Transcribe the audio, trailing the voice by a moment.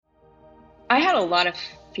I had a lot of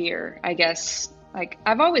fear, I guess. Like,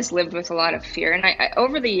 I've always lived with a lot of fear, and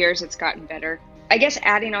over the years, it's gotten better. I guess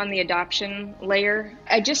adding on the adoption layer,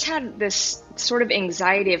 I just had this sort of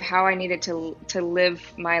anxiety of how I needed to live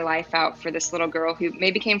my life out for this little girl who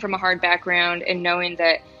maybe came from a hard background, and knowing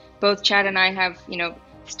that both Chad and I have,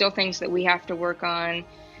 still things that we have to work on.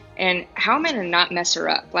 And how am I going to not mess her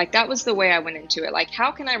up? Like, that was the way I went into it. Like,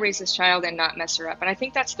 how can I raise this child and not mess her up? And I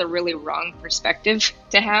think that's the really wrong perspective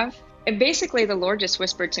to have. And basically, the Lord just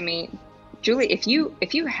whispered to me, Julie, if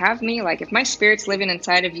you have me, like if my spirit's living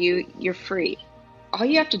inside of you, you're free. All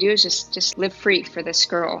you have to do is just live free for this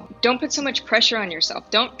girl. Don't put so much pressure on yourself.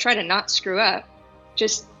 Don't try to not screw up.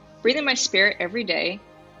 Just breathe in my spirit every day.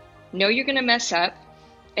 Know you're going to mess up,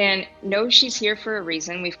 and know she's here for a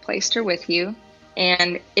reason. We've placed her with you.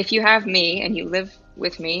 And if you have me and you live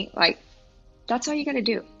with me, like, that's all you got to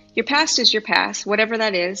do. Your past is your past, whatever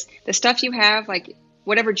that is. The stuff you have, like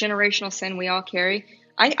whatever generational sin we all carry,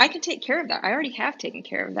 I can take care of that. I already have taken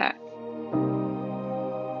care of that.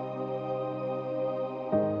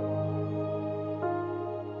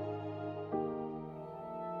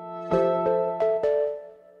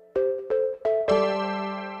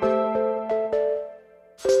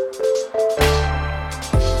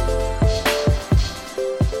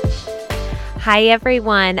 Hi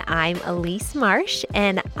everyone, I'm Elise Marsh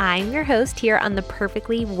and I'm your host here on the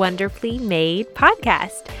Perfectly Wonderfully Made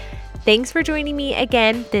podcast. Thanks for joining me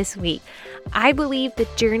again this week. I believe the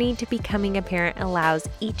journey to becoming a parent allows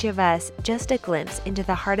each of us just a glimpse into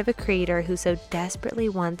the heart of a creator who so desperately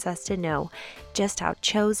wants us to know just how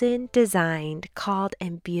chosen, designed, called,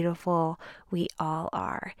 and beautiful we all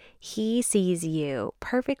are. He sees you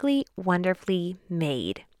perfectly, wonderfully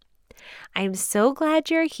made. I'm so glad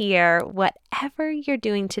you're here. Whatever you're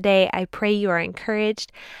doing today, I pray you are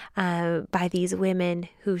encouraged by these women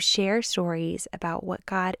who share stories about what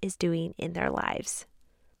God is doing in their lives.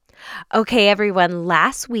 Okay, everyone,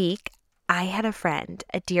 last week I had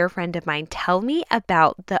a dear friend of mine, tell me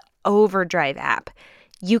about the Overdrive app.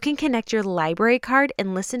 You can connect your library card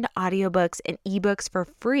and listen to audiobooks and ebooks for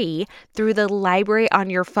free through the library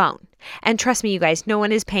on your phone. And trust me, you guys, no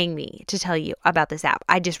one is paying me to tell you about this app.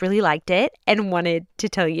 I just really liked it and wanted to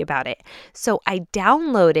tell you about it. So I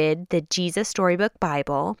downloaded the Jesus Storybook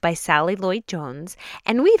Bible by Sally Lloyd Jones,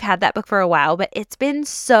 and we've had that book for a while, but it's been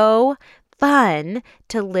so fun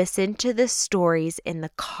to listen to the stories in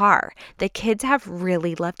the car. The kids have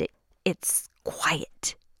really loved it. It's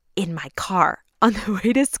quiet in my car on the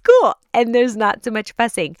way to school, and there's not so much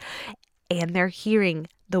fussing, and they're hearing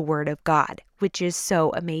the word of God, which is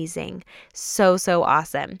so amazing. So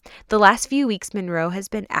awesome. The last few weeks, Monroe has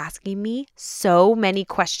been asking me so many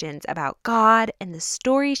questions about God and the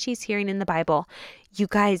stories she's hearing in the Bible. You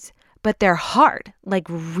guys, but they're hard, like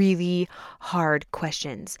really hard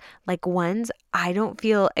questions, like ones I don't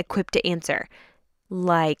feel equipped to answer.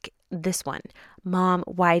 Like this one, Mom,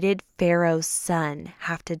 why did Pharaoh's son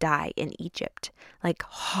have to die in Egypt? Like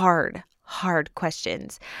hard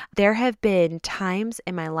questions. There have been times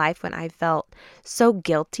in my life when I felt so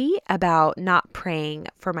guilty about not praying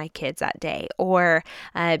for my kids that day, or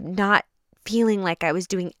not feeling like I was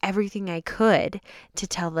doing everything I could to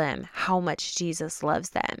tell them how much Jesus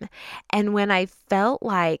loves them. And when I felt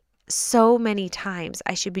like so many times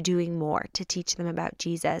I should be doing more to teach them about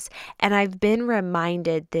Jesus. And I've been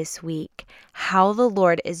reminded this week how the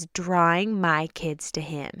Lord is drawing my kids to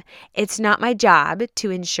Him. It's not my job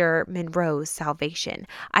to ensure Monroe's salvation.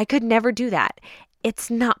 I could never do that. It's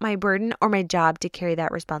not my burden or my job to carry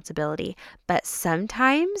that responsibility. But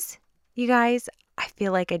sometimes, you guys, I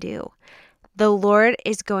feel like I do. The Lord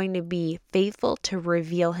is going to be faithful to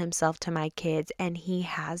reveal Himself to my kids, and He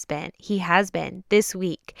has been. He has been this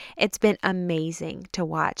week. It's been amazing to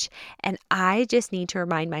watch, and I just need to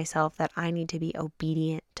remind myself that I need to be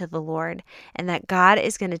obedient to the Lord and that God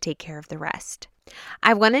is going to take care of the rest.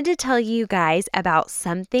 I wanted to tell you guys about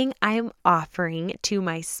something I'm offering to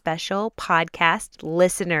my special podcast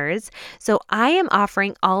listeners. So I am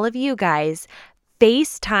offering all of you guys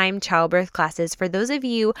FaceTime childbirth classes for those of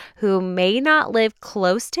you who may not live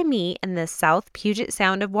close to me in the South Puget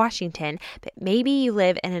Sound of Washington, but maybe you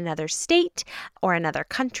live in another state or another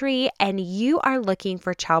country and you are looking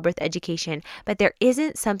for childbirth education, but there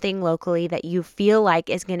isn't something locally that you feel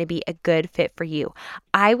like is going to be a good fit for you.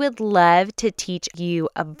 I would love to teach you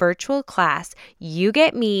a virtual class. You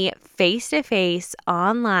get me face to face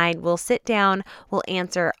online. We'll sit down, we'll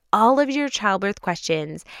answer all of your childbirth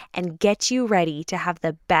questions and get you ready to have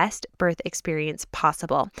the best birth experience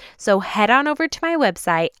possible. So head on over to my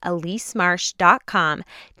website, elisemarsh.com,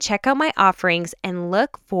 check out my offerings, and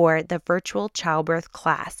look for the virtual childbirth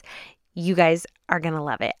class. You guys are going to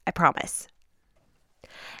love it, I promise.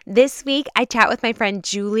 This week, I chat with my friend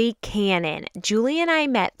Julie Cannon. Julie and I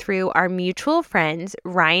met through our mutual friends,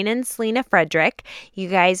 Ryan and Selena Frederick. You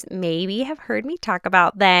guys maybe have heard me talk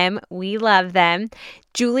about them. We love them.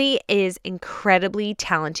 Julie is incredibly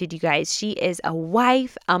talented, you guys. She is a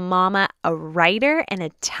wife, a mama, a writer, and a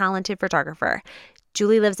talented photographer.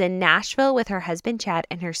 Julie lives in Nashville with her husband, Chad,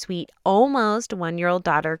 and her sweet, almost one-year-old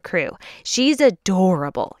daughter, Crew. She's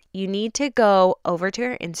adorable. You need to go over to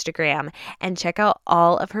her Instagram and check out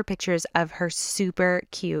all of her pictures of her super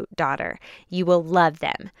cute daughter. You will love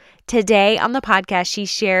them. Today on the podcast, she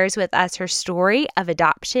shares with us her story of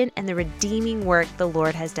adoption and the redeeming work the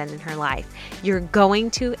Lord has done in her life. You're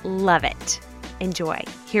going to love it. Enjoy.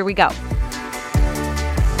 Here we go.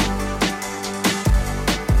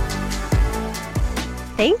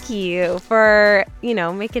 Thank you for,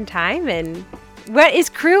 making time. And what is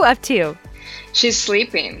Crew up to? She's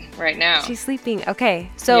sleeping right now. She's sleeping. Okay.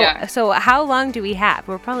 So how long do we have?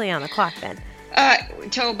 We're probably on the clock then.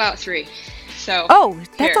 Till about 3. So. Oh,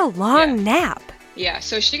 that's a long nap. Yeah.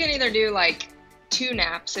 So she can either do like 2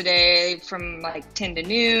 naps a day from like 10 to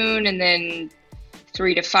noon and then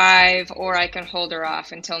 3 to 5, or I can hold her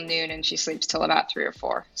off until noon and she sleeps till about 3 or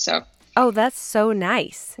 4. So. Oh, that's so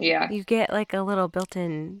nice. Yeah. You get like a little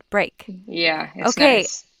built-in break. Yeah, it's okay.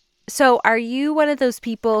 Nice. So are you one of those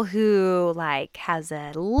people who like has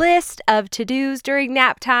a list of to-dos during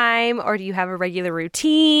nap time, or do you have a regular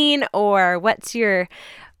routine, or what's your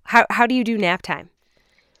how do you do nap time?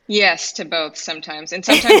 Yes, to both sometimes. And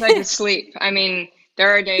sometimes I just sleep. I mean, there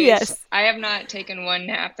are days I have not taken one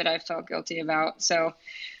nap that I felt guilty about. So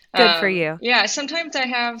good for you. Yeah, sometimes I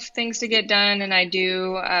have things to get done, and I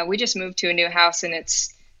do. We just moved to a new house, and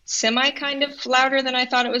it's semi kind of louder than I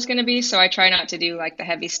thought it was going to be. So I try not to do like the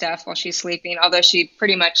heavy stuff while she's sleeping, although she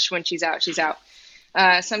pretty much, when she's out, she's out.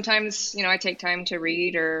 Sometimes, I take time to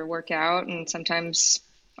read or work out, and sometimes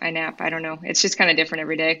I nap. I don't know. It's just kind of different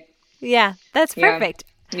every day. Yeah, that's perfect.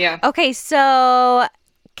 Yeah. Okay, so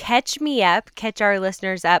catch our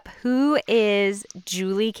listeners up. Who is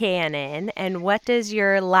Julie Cannon, and what does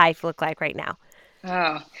your life look like right now?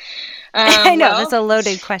 Oh, I know, that's a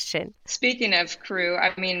loaded question. Speaking of Crew,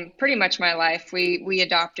 I mean, pretty much my life. We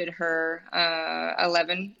adopted her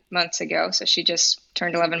 11 months ago, so she just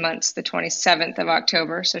turned 11 months the 27th of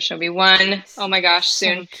October, so she'll be 1. Oh my gosh,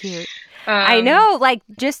 soon. So cute. I know, like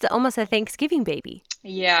just almost a Thanksgiving baby.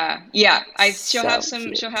 Yeah. She'll have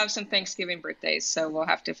some Thanksgiving birthdays, so we'll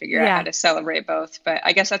have to figure out how to celebrate both. But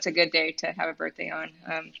I guess that's a good day to have a birthday on.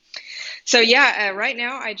 Right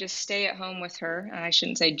now I just stay at home with her. I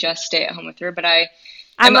shouldn't say just stay at home with her, but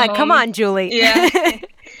I'm like, come on, Julie. Yeah.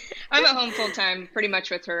 I'm at home full time, pretty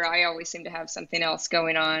much with her. I always seem to have something else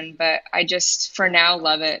going on, but I just, for now,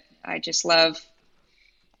 love it. I just love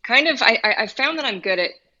I found that I'm good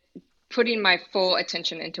at putting my full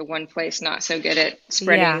attention into one place, not so good at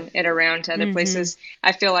spreading it around to other places.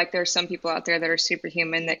 I feel like there's some people out there that are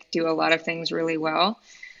superhuman that do a lot of things really well.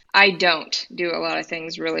 I don't do a lot of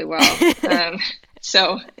things really well.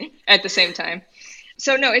 So at the same time.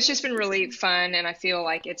 So no, it's just been really fun. And I feel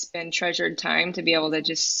like it's been treasured time to be able to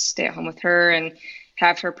just stay at home with her and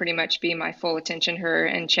have her pretty much be my full attention, her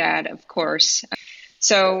and Chad, of course.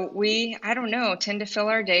 So we, I don't know, tend to fill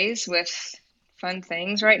our days with fun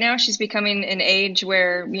things. Right now, she's becoming an age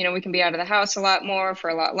where, we can be out of the house a lot more for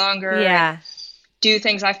a lot longer. Yeah. Do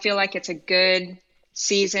things. I feel like it's a good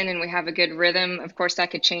season and we have a good rhythm. Of course, that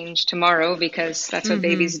could change tomorrow because that's what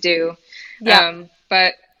babies do. Yeah.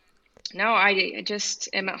 But no, I just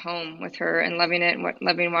am at home with her and loving it and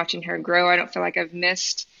loving watching her grow. I don't feel like I've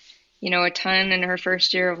missed, a ton in her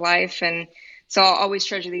first year of life. And so I'll always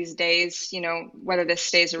treasure these days, whether this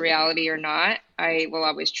stays a reality or not. I will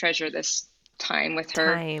always treasure this time with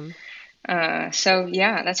her. So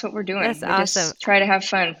yeah, that's what we're doing. That's awesome. Just try to have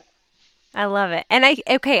fun. I love it. And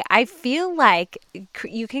I feel like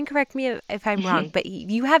you can correct me if I'm wrong, but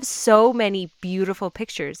you have so many beautiful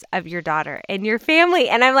pictures of your daughter and your family.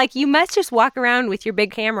 And I'm like, you must just walk around with your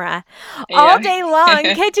big camera all day long,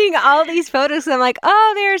 catching all these photos. And I'm like,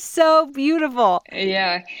 oh, they're so beautiful.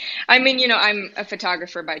 Yeah. I mean, I'm a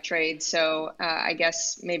photographer by trade, so I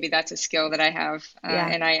guess maybe that's a skill that I have.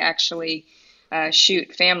 And I actually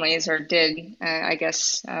shoot families, or did, I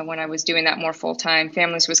guess, when I was doing that more full time.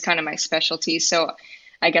 Families was kind of my specialty. So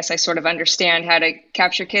I guess I sort of understand how to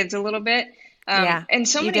capture kids a little bit. And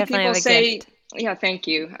so many people say, thank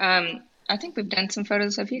you. I think we've done some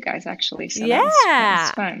photos of you guys actually. So that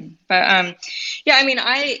was fun. But I mean,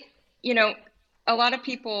 a lot of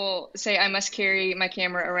people say I must carry my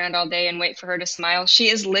camera around all day and wait for her to smile. She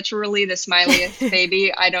is literally the smiliest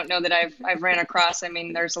baby I don't know that I've ran across. I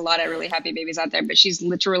mean, there's a lot of really happy babies out there, but she's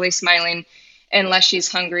literally smiling unless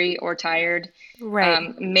she's hungry or tired.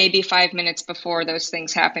 Right. Maybe 5 minutes before those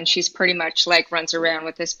things happen, she's pretty much like runs around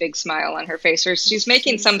with this big smile on her face, or she's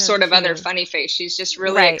making She's some so sort of other cute. funny face. She's just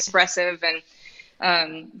really Right. expressive.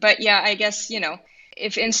 And but yeah, I guess,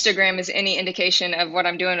 if Instagram is any indication of what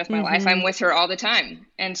I'm doing with my life, I'm Mm-hmm. with her all the time.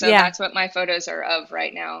 And so Yeah. that's what my photos are of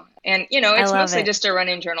right now. And, I it's love mostly it. just a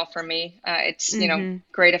running journal for me. It's, Mm-hmm.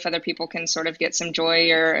 great if other people can sort of get some joy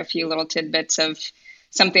or a few little tidbits of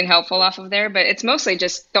something helpful off of there. But it's mostly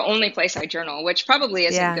just the only place I journal, which probably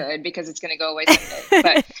isn't Yeah. good because it's going to go away someday.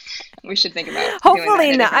 But we should think about doing that in Hopefully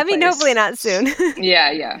a not. I different mean, hopefully place. not soon.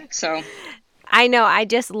 Yeah, yeah. So, I know. I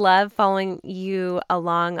just love following you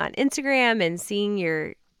along on Instagram and seeing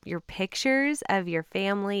your pictures of your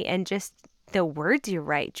family, and just the words you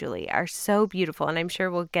write, Julie, are so beautiful. And I'm sure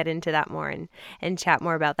we'll get into that more and chat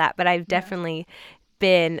more about that. But I've yeah. definitely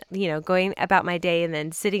been, going about my day and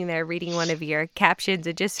then sitting there reading one of your captions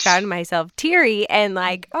and just found myself teary and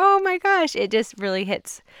like, oh my gosh, it just really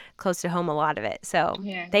hits close to home, a lot of it. So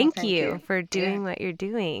Yeah. Well, thank thank you you. for Yeah. doing what you're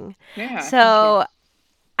doing. Yeah. Thank you. So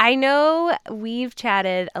I know we've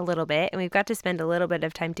chatted a little bit and we've got to spend a little bit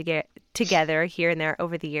of time to get together here and there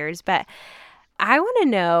over the years, but I want to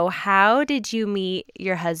know, how did you meet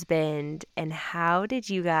your husband and how did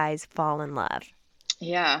you guys fall in love?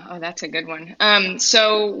 Yeah. Oh, that's a good one.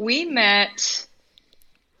 So we met.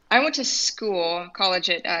 I went to college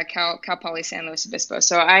at Cal Poly San Luis Obispo.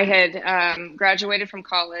 So I had graduated from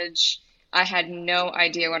college. I had no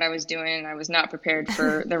idea what I was doing. I was not prepared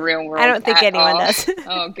for the real I world don't think at anyone all. does.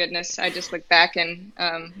 Oh, goodness. I just look back and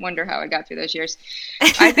wonder how I got through those years.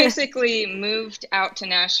 I basically moved out to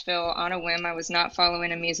Nashville on a whim. I was not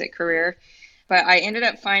following a music career, but I ended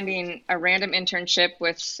up finding a random internship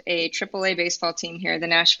with a AAA baseball team here, the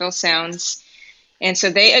Nashville Sounds. And so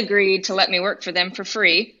they agreed to let me work for them for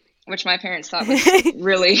free, which my parents thought was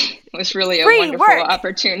really a Free wonderful work.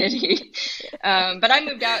 opportunity. But I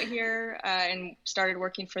moved out here and started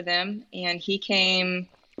working for them, and he came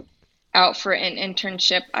out for an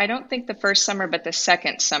internship. I don't think the first summer, but the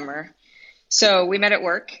second summer. So we met at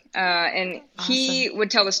work, and Awesome. he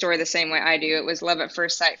would tell the story the same way I do. It was love at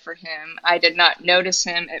first sight for him. I did not notice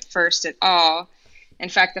him at first at all. In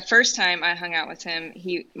fact, the first time I hung out with him,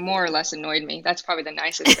 he more or less annoyed me. That's probably the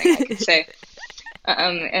nicest thing I could say.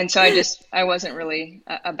 And so I wasn't really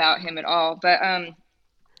about him at all. But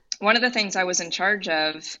one of the things I was in charge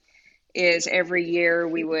of is every year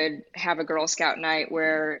we would have a Girl Scout night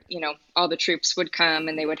where, all the troops would come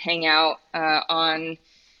and they would hang out on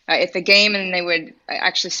at the game, and they would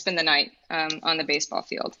actually spend the night on the baseball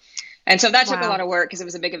field. And so that took a lot Wow. of work because it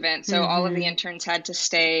was a big event. So all of the Mm-hmm. interns had to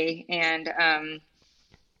stay and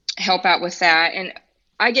help out with that. And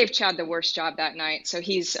I gave Chad the worst job that night. So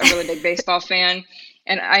he's a really big baseball fan.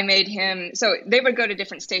 And I made him, so they would go to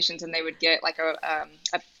different stations and they would get like a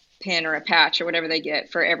pin or a patch or whatever they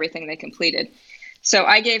get for everything they completed. So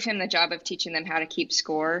I gave him the job of teaching them how to keep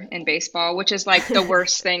score in baseball, which is like the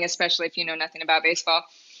worst thing, especially if you know nothing about baseball.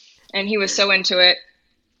 And he was so into it,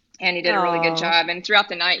 and he did a really good Oh, job. And throughout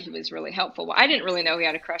the night, he was really helpful. Well, I didn't really know he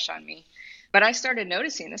had a crush on me, but I started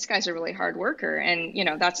noticing this guy's a really hard worker. And,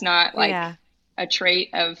 that's not like yeah. a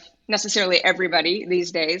trait of necessarily everybody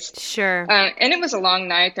these days. Sure. And it was a long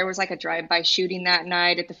night. There was like a drive-by shooting that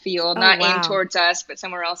night at the field, Oh, not aimed wow. towards us, but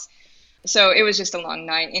somewhere else. So it was just a long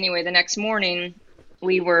night. Anyway, the next morning,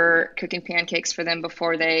 we were cooking pancakes for them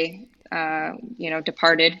before they,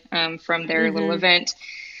 departed from their little Mm-hmm. event.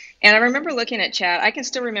 And I remember looking at Chad. I can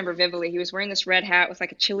still remember vividly. He was wearing this red hat with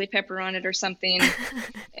like a chili pepper on it or something.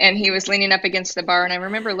 And he was leaning up against the bar. And I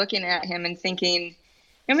remember looking at him and thinking,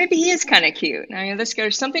 maybe he is kind of cute. I mean,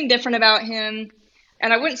 there's something different about him.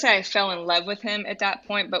 And I wouldn't say I fell in love with him at that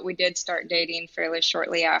point, but we did start dating fairly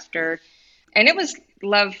shortly after. And it was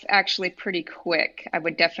love actually pretty quick, I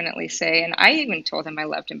would definitely say. And I even told him I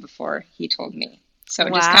loved him before he told me. So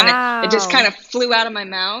it just kind Wow. of flew out of my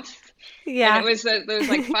mouth. And it Yeah. was those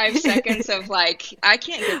like 5 seconds of like, I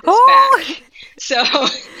can't get this Oh, back. So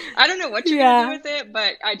I don't know what you're going to do yeah. with it,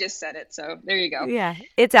 but I just said it. So there you go. Yeah.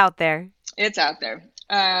 It's out there. It's out there.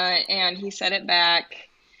 And he said it back.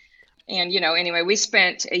 And, anyway, we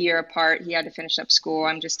spent a year apart. He had to finish up school.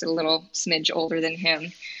 I'm just a little smidge older than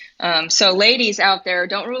him. So ladies out there,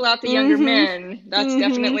 don't rule out the younger Mm-hmm. men. That's Mm-hmm.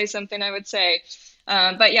 definitely something I would say.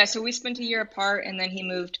 But yeah, so we spent a year apart, and then he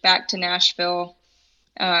moved back to Nashville,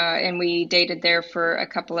 and we dated there for a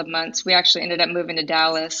couple of months. We actually ended up moving to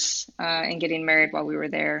Dallas and getting married while we were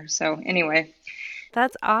there. So anyway,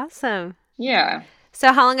 That's awesome. yeah.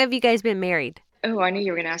 So how long have you guys been married? Oh, I knew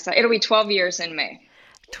you were going to ask that. It'll be 12 years in May.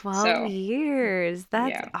 12 So, years.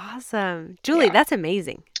 That's yeah, awesome. Julie, yeah, that's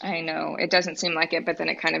amazing. I know. It doesn't seem like it, but then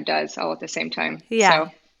it kind of does all at the same time. Yeah.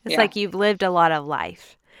 So, It's yeah, like you've lived a lot of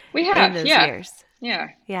life we in have. those Yeah, years. yeah,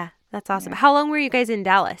 Yeah, that's awesome. yeah. How long were you guys in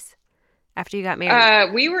Dallas after you got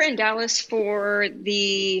married? We were in Dallas for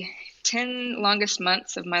the 10 longest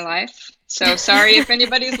months of my life. So sorry if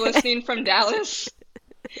anybody's listening from Dallas.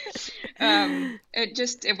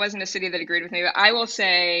 It wasn't a city that agreed with me. But I will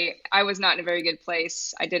say I was not in a very good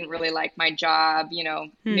place. I didn't really like my job,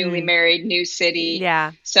 newly Hmm. married, new city.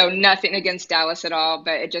 Yeah. So nothing against Dallas at all,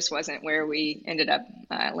 but it just wasn't where we ended up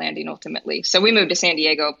landing ultimately. So we moved to San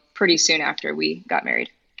Diego pretty soon after we got married.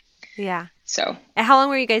 Yeah. So And how long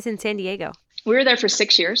were you guys in San Diego? we were there for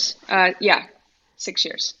 6 years. Yeah, 6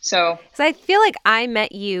 years. So Because I feel like I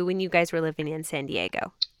met you when you guys were living in San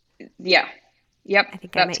Diego. yeah, I yep,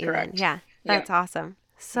 think I that's met you then. correct. Yeah, Yeah, that's awesome.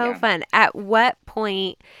 So yeah. fun. At what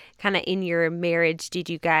point, kind of in your marriage, did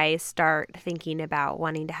you guys start thinking about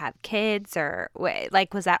wanting to have kids? Or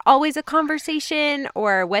like, was that always a conversation?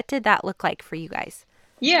 Or what did that look like for you guys?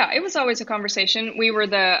 Yeah, it was always a conversation. We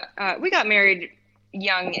got married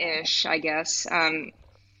young-ish, I guess.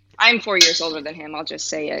 I'm 4 years older than him. I'll just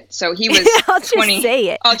say it. So he was I'll just 20. say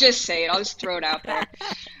it. I'll just say it. I'll just throw it out there.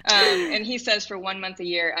 And he says for 1 month a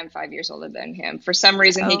year, I'm 5 years older than him. For some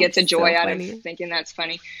reason, he Oh, gets a so joy out of funny. thinking that's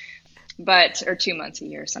funny. Or 2 months a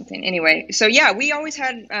year or something. Anyway, so yeah, we always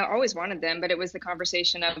wanted them, but it was the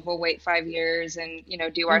conversation of we'll wait 5 years and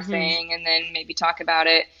do our Mm-hmm. thing and then maybe talk about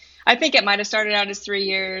it. I think it might have started out as 3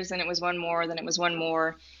 years, and it was one more, then it was one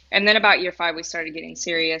more, and then about year five we started getting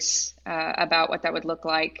serious about what that would look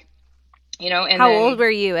like, and How old then were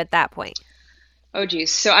you at that point? oh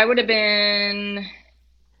geez, so I would have been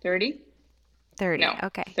 30. 30. No,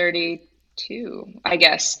 Okay. 32, I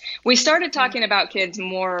guess. We started Yeah. talking about kids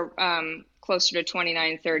more closer to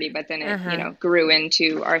 29, 30, but then it, Uh-huh. grew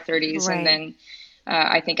into our 30s. And Right. then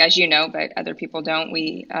I think, as you know, but other people don't,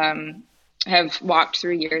 we have walked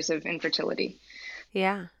through years of infertility.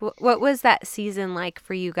 Yeah. What was that season like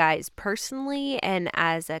for you guys personally and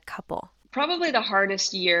as a couple? Probably the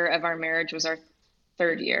hardest year of our marriage was our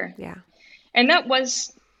third year. Yeah. And that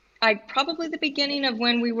was probably the beginning of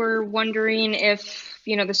when we were wondering if,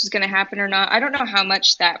 this was going to happen or not. I don't know how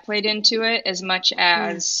much that played into it as much Mm.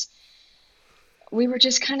 as we were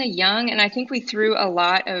just kind of young, and I think we threw a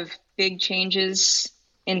lot of big changes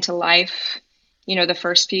into life, the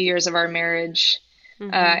first few years of our marriage.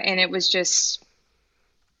 Mm-hmm. And it was just,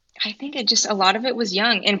 I think a lot of it was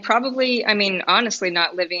young, and probably, I mean, honestly,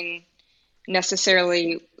 not living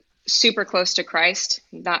necessarily super close to Christ,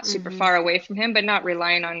 not super Mm-hmm. far away from him, but not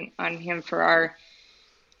relying on him for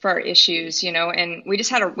our issues, and we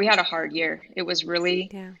had a hard year. It was really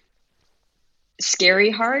Yeah.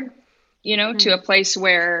 scary hard, to a Mm. place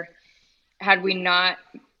where had we not,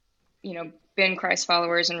 been Christ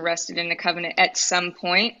followers and rested in the covenant at some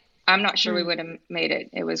point, I'm not sure we Mm. would have made it.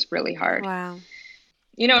 It was really hard. Wow.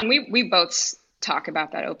 And we both talk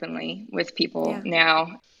about that openly with people Yeah.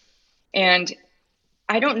 now. And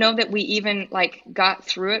I don't know that we even like got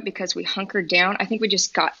through it because we hunkered down. I think we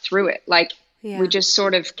just got through it. Like we Yeah. just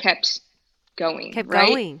sort of kept going, Kept right?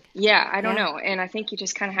 going. Yeah, I don't Yeah. know. And I think you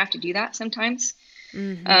just kind of have to do that sometimes.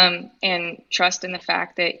 Mm-hmm. And trust in the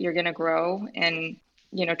fact that you're going to grow, and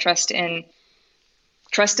trust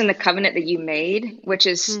in the covenant that you made, which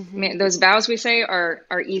is, Mm-hmm. man, those vows we say are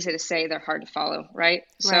easy to say, they're hard to follow, right?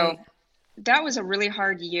 So Right. that was a really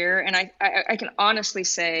hard year, and I can honestly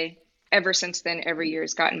say ever since then every year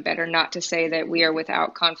has gotten better. Not to say that we are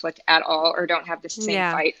without conflict at all or don't have the same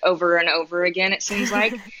Yeah. fight over and over again, it seems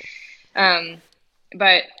like.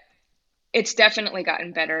 But it's definitely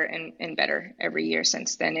gotten better and better every year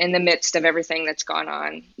since then, in the midst of everything that's gone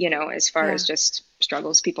on, as far Yeah. as just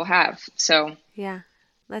struggles people have. So Yeah.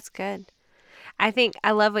 That's good. I think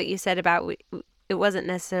I love what you said about it wasn't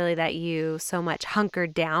necessarily that you so much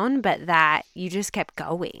hunkered down, but that you just kept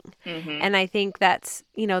going. mhm. And I think that's,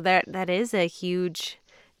 that is a huge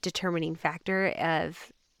determining factor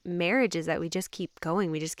of marriage, is that we just keep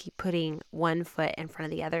going. We just keep putting one foot in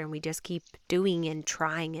front of the other, and we just keep doing and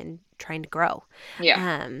trying to grow.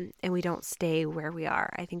 Yeah. And we don't stay where we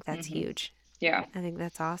are. I think that's Mhm. huge. Yeah. I think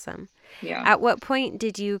that's awesome. Yeah. At what point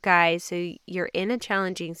did you guys, so you're in a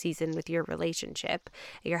challenging season with your relationship,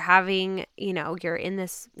 you're having, you're in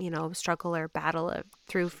this, struggle or battle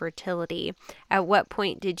through fertility. At what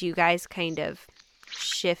point did you guys kind of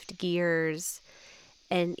shift gears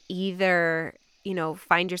and either,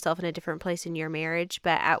 find yourself in a different place in your marriage,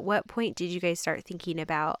 but at what point did you guys start thinking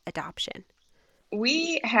about adoption?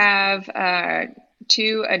 We have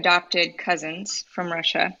two adopted cousins from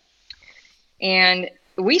Russia. And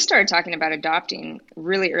we started talking about adopting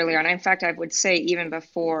really early on. In fact, I would say even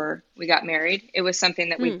before we got married, it was something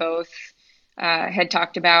that we Hmm, both had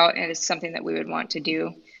talked about, and it's something that we would want to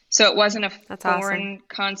do. So it wasn't a that's awesome. foreign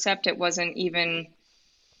concept. It wasn't even,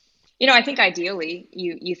 I think ideally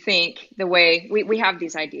you think the way we have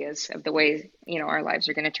these ideas of the way, our lives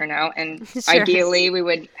are going to turn out. And Sure. ideally we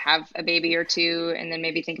would have a baby or two and then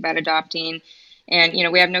maybe think about adopting. And,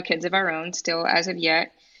 we have no kids of our own still as of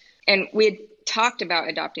yet. And we had talked about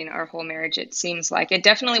adopting our whole marriage. It seems like it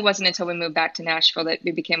definitely wasn't until we moved back to Nashville that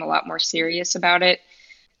we became a lot more serious about it.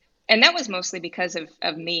 And that was mostly because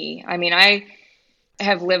of me. I mean, I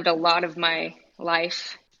have lived a lot of my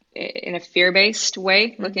life in a fear-based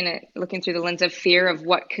way, Hmm. looking through the lens of fear of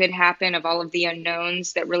what could happen, of all of the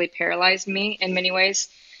unknowns that really paralyzed me in many ways.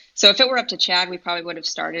 So if it were up to Chad, we probably would have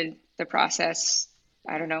started the process,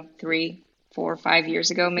 I don't know, 3, 4, 5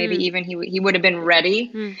 years ago, maybe Hmm. even he would have been ready.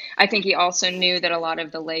 Hmm. I think he also knew that a lot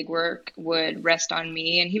of the legwork would rest on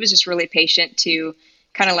me, and he was just really patient to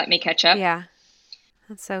kind of let me catch up. Yeah,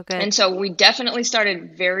 that's so good. And so we definitely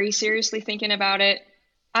started very seriously thinking about it,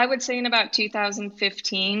 I would say in about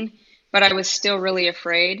 2015, but I was still really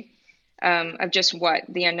afraid of just what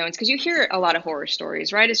the unknowns, because you hear a lot of horror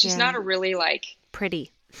stories, right? It's just Yeah, not a really like,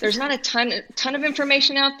 pretty. there's not a ton of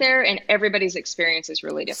information out there, and everybody's experience is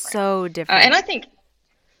really different. So Uh, and different. I think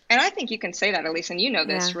and I think you can say that, Elise, and you know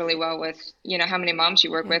Yeah, this really well with, how many moms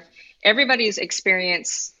you work yeah, with. Everybody's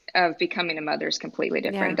experience of becoming a mother is completely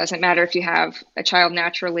different. yeah. It doesn't matter if you have a child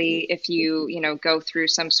naturally, if you, go through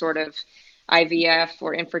some sort of IVF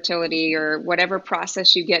or infertility or whatever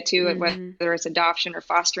process you get to, Hmm. whether it's adoption or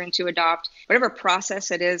fostering to adopt, whatever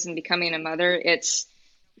process it is in becoming a mother,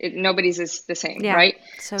 nobody's is the same, Yeah, right?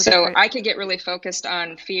 so So different. I could get really focused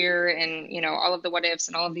on fear and, all of the what ifs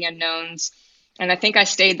and all of the unknowns. And I think I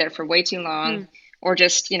stayed there for way too Hmm. long, or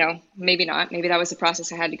just, maybe not. Maybe that was the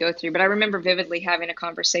process I had to go through. But I remember vividly having a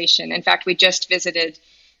conversation. In fact, we just visited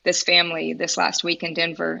this family this last week in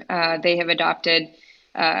Denver. They have adopted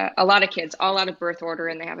a lot of kids, all out of birth order,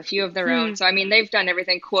 and they have a few of their Hmm. own. So, I mean, they've done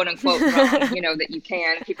everything quote unquote wrong, that you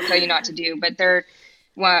can. People tell you not to do, but they're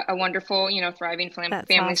a wonderful, thriving That's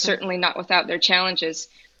family, awesome. certainly not without their challenges.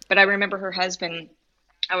 But I remember her husband,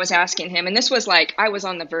 I was asking him, and this was like I was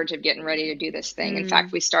on the verge of getting ready to do this thing. In Hmm.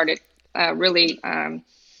 fact, we started really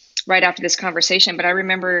right after this conversation. But I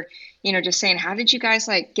remember, just saying, "How did you guys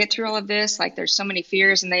like get through all of this? Like, there's so many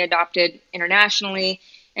fears, and they adopted internationally."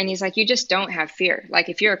 And he's like, "You just don't have fear. Like,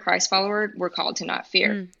 if you're a Christ follower, we're called to not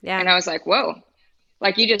fear." Hmm. Yeah, And I was like, "Whoa."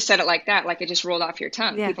 Like you just said it like that, like it just rolled off your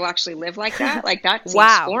tongue. yeah. People actually live like that. Like that seems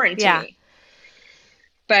Wow. foreign to Yeah, me.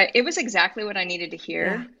 But it was exactly what I needed to yeah.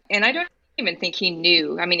 hear. And I don't even think he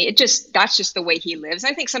knew. I mean, that's just the way he lives.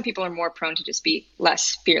 I think some people are more prone to just be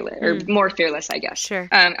less fearless or Hmm. more fearless, I guess. Sure.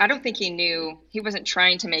 I don't think he knew. He wasn't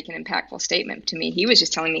trying to make an impactful statement to me. He was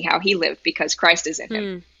just telling me how he lived because Christ is in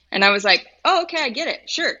him. Hmm. And I was like, oh, okay, I get it.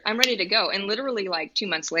 Sure, I'm ready to go. And literally, like 2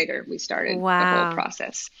 months later, we started the whole Wow.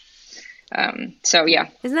 process. So, yeah.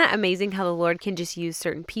 Isn't that amazing how the Lord can just use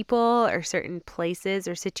certain people or certain places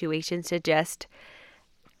or situations to just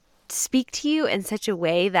speak to you in such a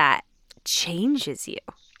way that changes you?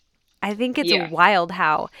 I think it's Yeah. wild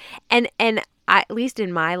how, and I, at least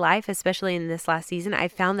in my life, especially in this last season, I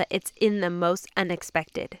found that it's in the most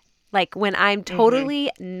unexpected. Like when I'm Hmm.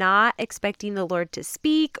 totally not expecting the Lord to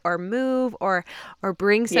speak or move or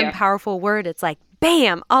bring some Yeah. powerful word, it's like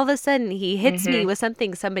bam! All of a sudden he hits me Hmm. with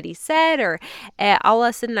something somebody said, or all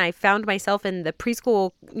of a sudden I found myself in the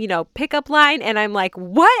preschool, pickup line, and I'm like,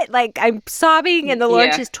 what? Like I'm sobbing, and the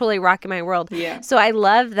Lord's Yeah. just totally rocking my world. Yeah. So I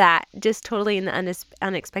love that, just totally in the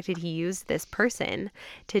unexpected, he used this person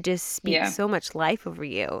to just speak Yeah. so much life over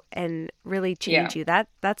you and really Yeah. change you.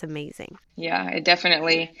 That's amazing. Yeah. It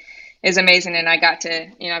definitely is amazing. And I've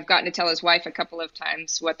gotten to tell his wife a couple of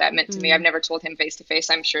times what that meant to me. I've Mm, never told him face to face.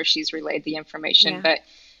 I'm sure she's relayed the information, yeah, but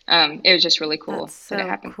it was just really that's cool that it so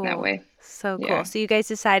happened that cool. way. So cool. Yeah. So you guys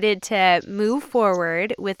decided to move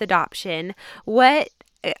forward with adoption. What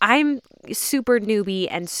I'm super newbie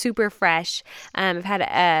and super fresh. I've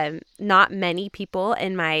had not many people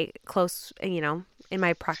in my close, in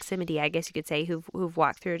my proximity, I guess you could say, who've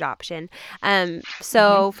walked through adoption. Hmm.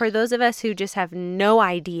 So for those of us who just have no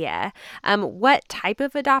idea, what type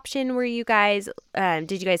of adoption were you guys?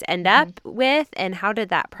 Did you guys end Hmm. up with, and how did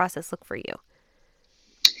that process look for you?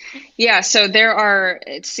 Yeah. So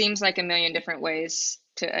it seems like a million different ways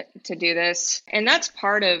to do this. And that's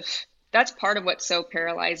part of what's so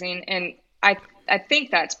paralyzing. And I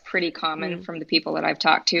think that's pretty common Mm, from the people that I've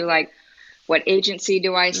talked to. Like, what agency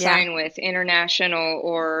do I Yeah. sign with, international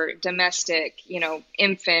or domestic,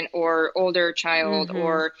 infant or older child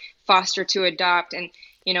or foster to adopt. And,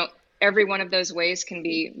 every one of those ways can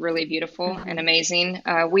be really beautiful and amazing.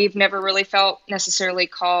 We've never really felt necessarily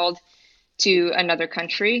called to another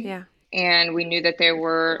country. Yeah. And we knew that there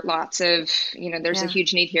were lots of, there's a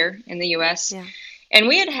huge need here in the US. Yeah. And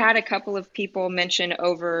we had a couple of people mention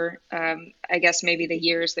over, I guess, maybe the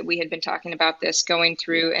years that we had been talking about this, going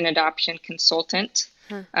through an adoption consultant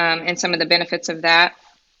and some of the benefits of that.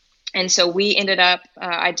 And so we ended up,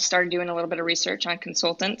 I started doing a little bit of research on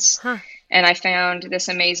consultants. And I found this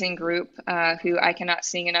amazing group who I cannot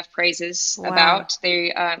sing enough praises about.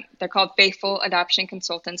 They're called Faithful Adoption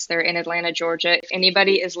Consultants. They're in Atlanta, Georgia. If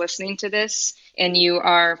anybody is listening to this and you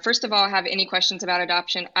are, first of all, have any questions about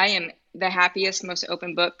adoption, I am the happiest, most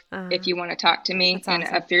open book if you want to talk to me in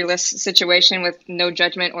a fearless situation with no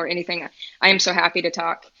judgment or anything. I am so happy to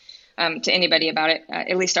talk to anybody about it,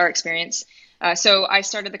 at least our experience. So I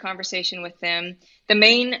started the conversation with them. The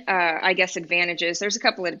main, I guess, advantages, there's a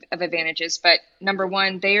couple of advantages, but number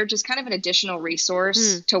one, they are just kind of an additional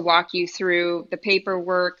resource to walk you through the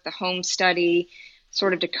paperwork, the home study,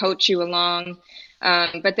 sort of to coach you along.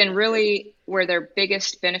 But then really where their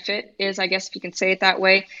biggest benefit is, I guess if you can say it that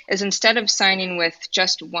way, is instead of signing with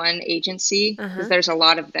just one agency, because there's a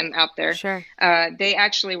lot of them out there, they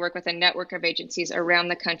actually work with a network of agencies around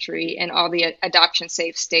the country in all the adoption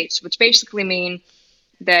safe states, which basically mean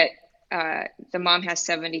that the mom has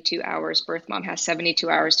 72 hours, birth mom has 72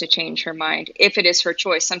 hours to change her mind if it is her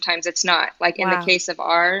choice. Sometimes it's not. Like in the case of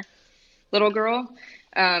our little girl,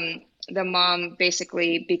 the mom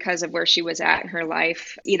basically, because of where she was at in her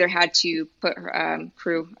life, either had to put her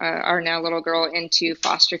our now little girl into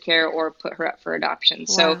foster care or put her up for adoption.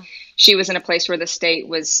 So she was in a place where the state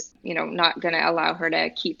was, not going to allow her to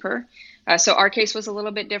keep her. So our case was a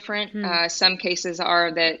little bit different. Some cases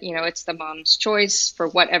are that, it's the mom's choice for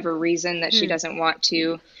whatever reason that she doesn't want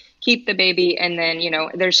to keep the baby. And then,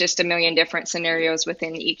 there's just a million different scenarios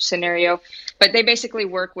within each scenario. But they basically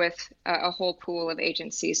work with a whole pool of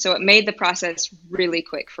agencies. So it made the process really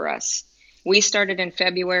quick for us. We started in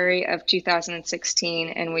February of 2016,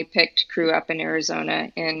 and we picked Crew up in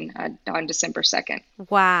Arizona on December 2nd.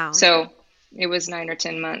 Wow. So it was 9 or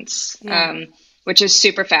 10 months, which is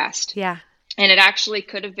super fast. Yeah. And it actually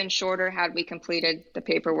could have been shorter had we completed the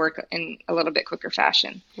paperwork in a little bit quicker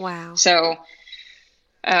fashion. Wow. So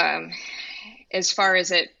as far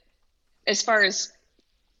as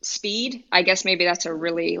speed, I guess maybe that's a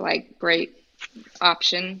really great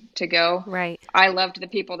option to go. Right. I loved the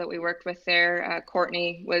people that we worked with there.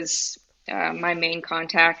 Courtney was my main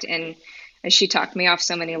contact, and she talked me off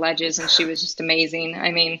so many ledges, and she was just amazing.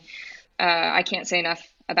 I mean, I can't say enough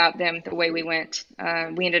about them, the way we went.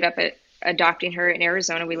 We ended up adopting her in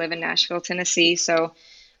Arizona. We live in Nashville, Tennessee. So,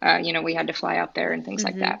 we had to fly out there and things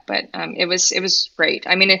like that. But it was great.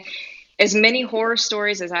 I mean, as many horror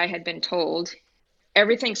stories as I had been told,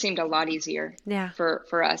 everything seemed a lot easier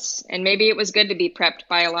for us. And maybe it was good to be prepped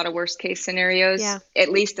by a lot of worst case scenarios. At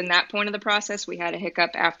least in that point of the process, we had a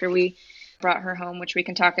hiccup after we brought her home, which we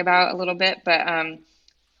can talk about a little bit. But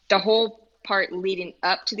the whole part leading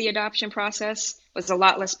up to the adoption process was a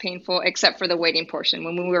lot less painful, except for the waiting portion.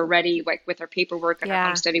 When we were ready, with our paperwork and our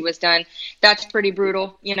home study was done, that's pretty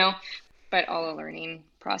brutal, but all a learning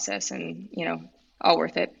process and, all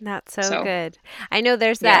worth it. That's so good. I know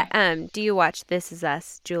there's that. Do you watch This Is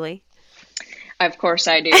Us, Julie? Of course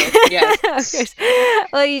I do. Yes. Of course.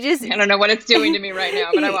 Well, I don't know what it's doing to me right now,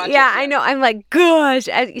 but I watch it. Yeah, I know. I'm like, gosh.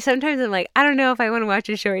 Sometimes I'm like, I don't know if I want to watch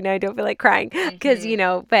a show right now. I don't feel like crying because,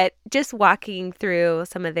 but just walking through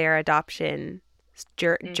some of their adoption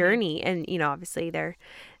journey, and, obviously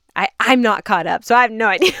I'm not caught up, so I have no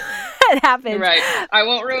idea what happened. Right. I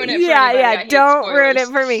won't ruin it for you. Yeah, don't ruin it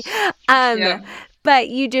for me. But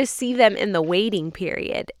you just see them in the waiting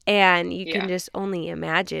period, and you can just only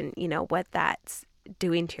imagine, what that's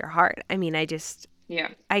doing to your heart. I mean, I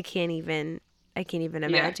can't even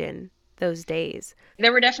imagine those days.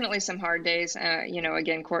 There were definitely some hard days.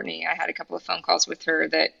 Again, Courtney, I had a couple of phone calls with her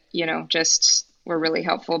that, just were really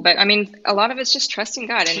helpful. But I mean, a lot of it's just trusting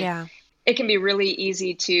God, and it can be really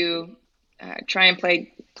easy to try and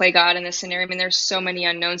play God in this scenario. I mean, there's so many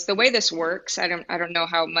unknowns. The way this works, I don't know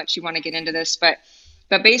how much you want to get into this, but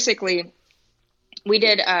basically we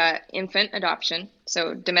did infant adoption,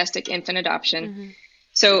 so domestic infant adoption.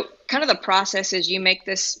 So kind of the process is you make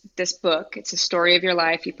this book. It's a story of your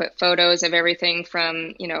life. You put photos of everything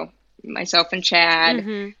from, myself and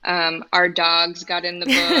Chad. Our dogs got in the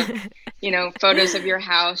book, photos of your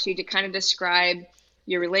house. You kind of describe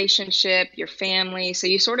your relationship, your family. So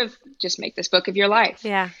you sort of just make this book of your life.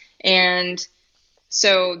 Yeah. And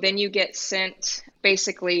so then you get sent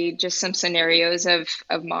basically just some scenarios of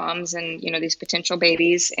moms and, these potential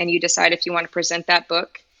babies. And you decide if you want to present that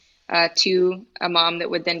book to a mom that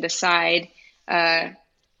would then decide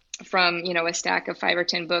from, a stack of 5 or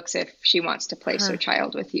 10 books if she wants to place her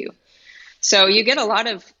child with you. So you get a lot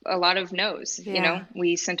of no's.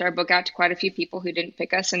 We sent our book out to quite a few people who didn't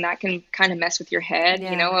pick us, and that can kind of mess with your head,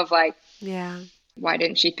 of like, why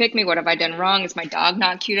didn't she pick me? What have I done wrong? Is my dog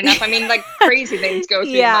not cute enough? I mean, like crazy things go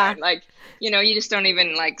through your mind. Like, you just don't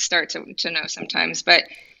even like start to know sometimes, but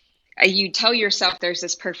you tell yourself there's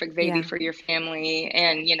this perfect baby for your family,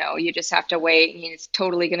 and you just have to wait, and it's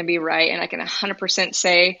totally going to be right. And I can 100%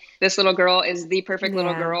 say this little girl is the perfect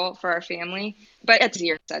little girl for our family, but it's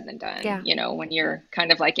easier said than done. When you're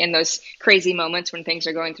kind of like in those crazy moments when things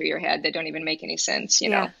are going through your head that don't even make any sense,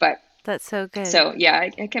 but that's so good. So yeah,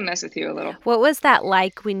 it can mess with you a little. What was that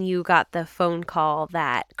like when you got the phone call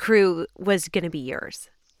that Crew was going to be yours?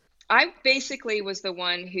 I basically was the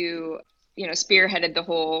one who, spearheaded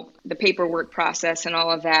the paperwork process and all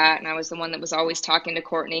of that. And I was the one that was always talking to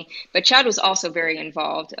Courtney, but Chad was also very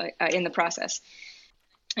involved in the process.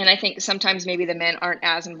 And I think sometimes maybe the men aren't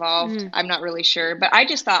as involved. I'm not really sure, but I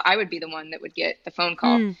just thought I would be the one that would get the phone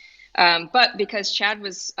call. But because Chad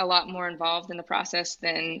was a lot more involved in the process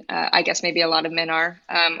than I guess maybe a lot of men are,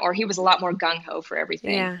 or he was a lot more gung-ho for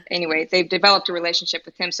everything. Yeah. Anyway, they've developed a relationship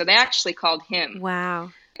with him. So they actually called him.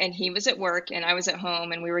 Wow. And he was at work and I was at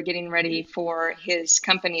home, and we were getting ready for his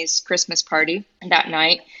company's Christmas party that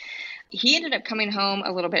night. He ended up coming home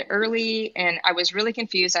a little bit early, and I was really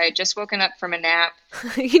confused. I had just woken up from a nap.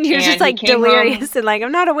 You're just like delirious and like,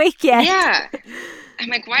 I'm not awake yet. Yeah. I'm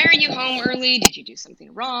like, why are you home early? Did you do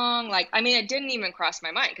something wrong? Like, I mean, it didn't even cross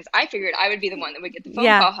my mind because I figured I would be the one that would get the phone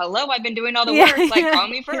call. Hello, I've been doing all the work. Like, call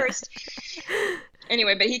me first.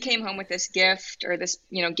 Anyway, but he came home with this gift or this,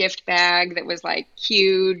 gift bag that was like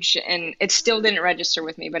huge, and it still didn't register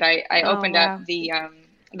with me. But I opened up the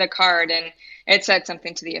card, and it said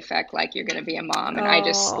something to the effect like, you're going to be a mom. And I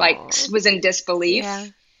just like was in disbelief,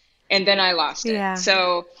 and then I lost it. Yeah.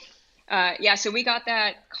 So so we got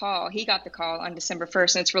that call. He got the call on December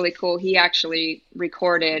 1st, and it's really cool. He actually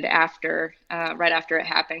recorded right after it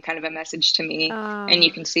happened, kind of a message to me, and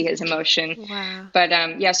you can see his emotion. Wow.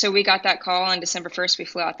 But so we got that call on December 1st. We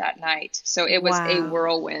flew out that night. So it was a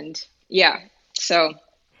whirlwind. Yeah. So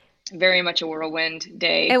very much a whirlwind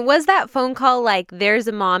day. And was that phone call like, there's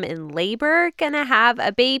a mom in labor gonna have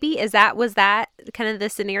a baby? Was that kind of the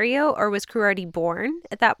scenario, or was Crew already born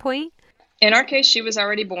at that point? In our case, she was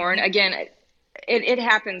already born. Again, it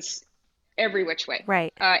happens every which way.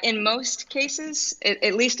 Right. In most cases,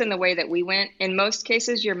 at least in the way that we went, in most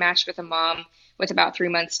cases, you're matched with a mom with about 3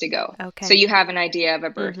 months to go. Okay. So you have an idea of a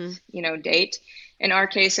birth, date. In our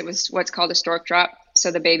case, it was what's called a stork drop. So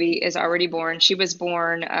the baby is already born. She was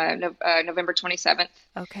born November 27th.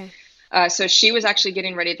 Okay. So she was actually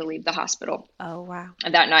getting ready to leave the hospital. Oh, wow.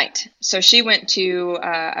 That night. So she went to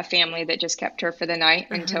a family that just kept her for the night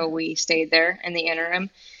until we stayed there in the interim.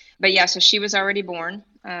 But yeah, so she was already born.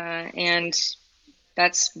 And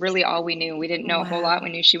that's really all we knew. We didn't know a whole lot. We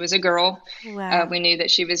knew she was a girl. Wow. We knew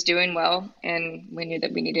that she was doing well. And we knew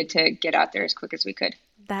that we needed to get out there as quick as we could.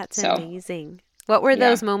 That's amazing. What were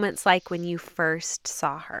those moments like when you first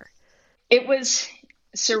saw her? It was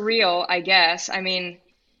surreal, I guess. I mean,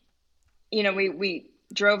 we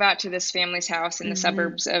drove out to this family's house in the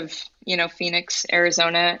suburbs of, Phoenix,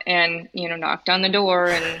 Arizona, and, knocked on the door,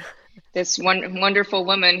 and this wonderful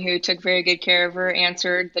woman who took very good care of her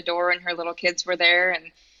answered the door, and her little kids were there,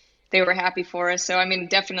 and they were happy for us. So, I mean,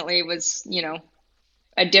 definitely it was,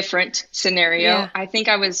 a different scenario. Yeah. I think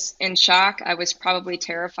I was in shock. I was probably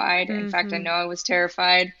terrified. In fact, I know I was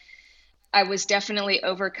terrified. I was definitely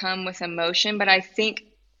overcome with emotion, but I think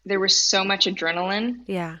there was so much adrenaline.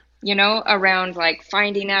 Yeah. Around like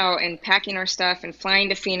finding out and packing our stuff and flying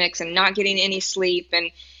to Phoenix and not getting any sleep.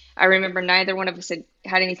 And I remember neither one of us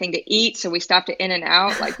had anything to eat. So we stopped at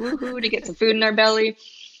In-N-Out, like woohoo, to get some food in our belly.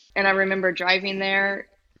 And I remember driving there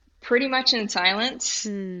pretty much in silence.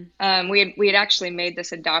 We had actually made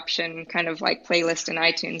this adoption kind of like playlist in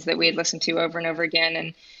iTunes that we had listened to over and over again.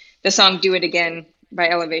 And the song Do It Again by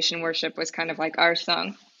Elevation Worship was kind of like our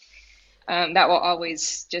song. That will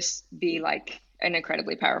always just be like an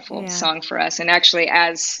incredibly powerful song for us. And actually,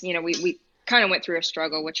 as we kind of went through a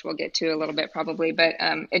struggle, which we'll get to a little bit probably, but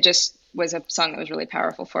it just was a song that was really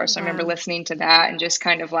powerful for us. Wow. I remember listening to that and just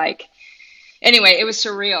kind of like, anyway, it was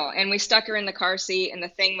surreal. And we stuck her in the car seat, and the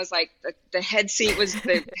thing was like the head seat was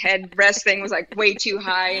the headrest thing was like way too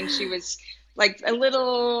high, and she was like a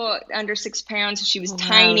little under 6 pounds. She was Wow,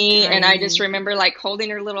 tiny. And I just tiny. remember like holding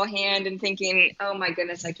her little hand and thinking, oh my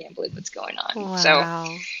goodness, I can't believe what's going on. So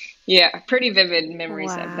Wow. yeah, pretty vivid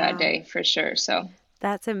memories of that Wow. day for sure. So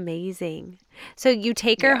That's amazing. So you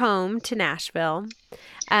take her yeah. home to Nashville.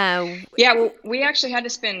 Uh, Yeah, well, we actually had to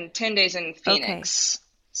spend 10 days in okay. Phoenix.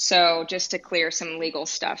 So just to clear some legal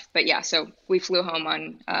stuff. But yeah, so we flew home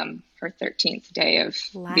on her 13th day of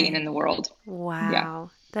being Live. in the world. Yeah.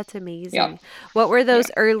 Wow. That's Yeah. amazing. What were Yeah. those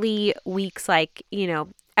early weeks like?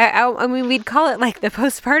 I mean, we'd call it like the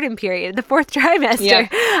postpartum period, the fourth trimester.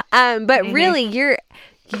 Yeah. But Hmm. really,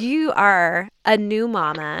 you are a new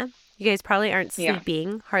mama. You guys probably aren't Yeah.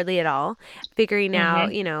 sleeping hardly at all, figuring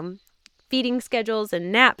out, Hmm. feeding schedules and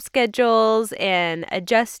nap schedules and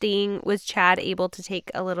adjusting. Was Chad able to take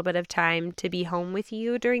a little bit of time to be home with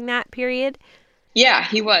you during that period? Yeah,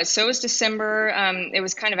 he was. So it was December. It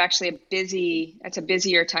was kind of actually it's a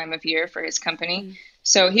busier time of year for his company. Mm.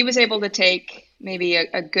 So he was able to take maybe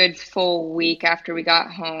a good full week after we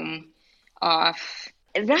got home off.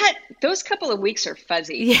 Those couple of weeks are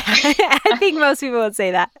fuzzy. Yeah, I think most people would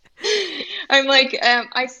say that. I'm like,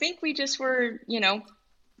 I think we just were,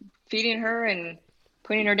 feeding her and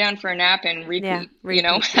putting her down for a nap and Yeah, repeat. repeat.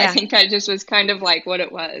 I Yeah. think that just was kind of like what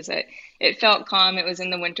it was. It felt calm. It was in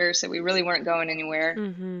the winter, so we really weren't going anywhere.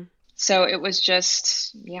 Mm-hmm. So it was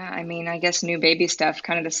just, yeah, I mean, I guess new baby stuff,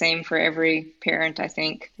 kind of the same for every parent, I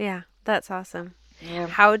think. Yeah, that's awesome. Yeah.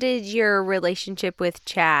 How did your relationship with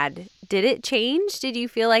Chad, did it change? Did you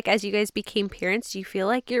feel like as you guys became parents, do you feel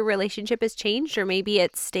like your relationship has changed or maybe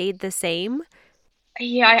it stayed the same?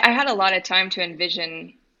 Yeah, I had a lot of time to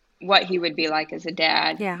envision what he would be like as a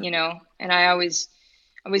dad, Yeah. and I always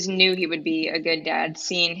knew he would be a good dad.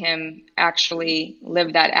 Seeing him actually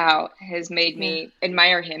live that out has made Yeah. me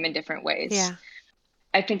admire him in different ways. Yeah.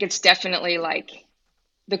 I think it's definitely like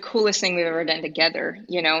the coolest thing we've ever done together,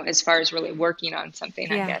 as far as really working on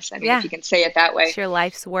something, I Yeah. guess. I mean, if Yeah. you can say it that It's way. your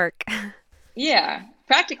life's work. Yeah.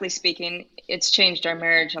 Practically speaking, it's changed our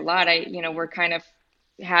marriage a lot. We're kind of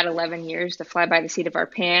had 11 years to fly by the seat of our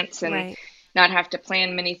pants and Right. not have to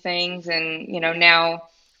plan many things. And, now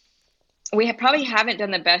probably haven't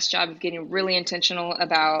done the best job of getting really intentional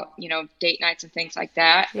about, date nights and things like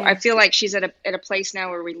that. I Yeah. feel like she's at a place now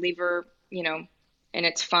where we leave her, and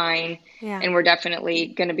it's fine. Yeah. And we're definitely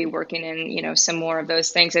going to be working in, some more of those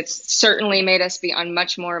things. It's certainly made us be on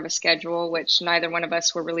much more of a schedule, which neither one of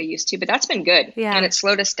us were really used to, but that's been good. Yeah. And it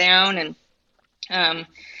slowed us down. And,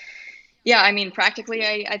 yeah, I mean, practically,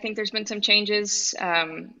 I think there's been some changes.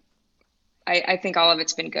 I think all of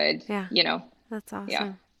it's been good, Yeah. That's Yeah.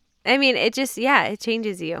 awesome. I mean, it just, yeah, it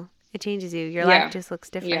changes you. It changes you. Your Yeah. life just looks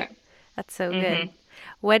Yeah. different. That's so Hmm. good.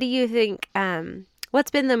 What do you think,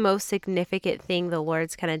 what's been the most significant thing the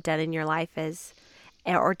Lord's kind of done in your life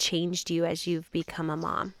or changed you as you've become a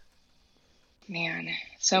mom? Man,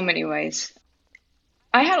 so many ways.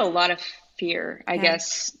 I had a lot of fear, I Yeah.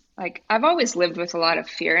 guess. Like I've always lived with a lot of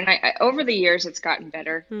fear, and I over the years it's gotten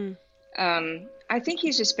better. Hmm. I think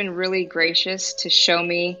he's just been really gracious to show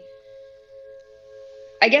me.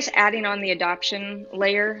 I guess adding on the adoption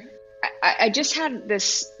layer, I just had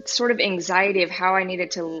this sort of anxiety of how I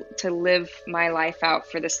needed to live my life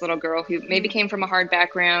out for this little girl who maybe came from a hard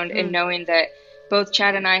background, and knowing that both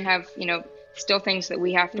Chad and I have, still things that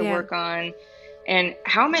we have to Yeah. work on. And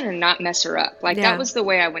how am I to not mess her up? Like Yeah. that was the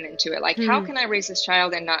way I went into it. Like, how can I raise this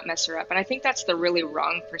child and not mess her up? And I think that's the really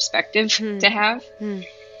wrong perspective to have. Hmm.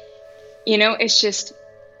 It's just,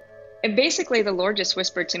 and basically the Lord just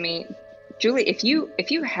whispered to me, Julie, if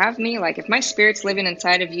you have me, like if my spirit's living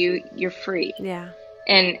inside of you, you're free. Yeah.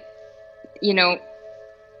 And,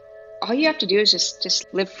 all you have to do is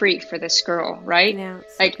just live free for this girl, right? Yeah.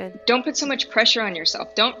 It's so Like, good. don't put so much pressure on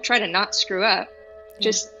yourself. Don't try to not screw up.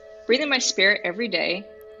 Just breathe in my spirit every day.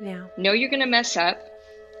 Yeah. Know you're going to mess up,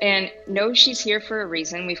 and know she's here for a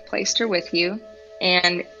reason. We've placed her with you.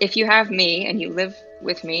 And if you have me and you live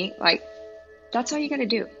with me, like, that's all you got to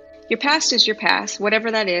do. Your past is your past, whatever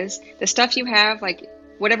that is. The stuff you have, like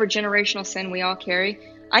whatever generational sin we all carry,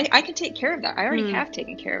 I can take care of that. I already have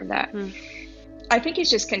taken care of that. I think he's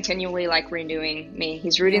just continually like renewing me.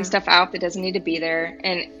 He's rooting stuff out that doesn't need to be there.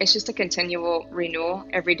 And it's just a continual renewal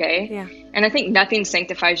every day. Yeah. And I think nothing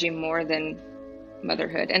sanctifies you more than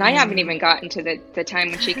motherhood. And I haven't even gotten to the time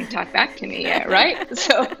when she can talk back to me yet, right?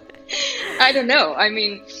 So I don't know. I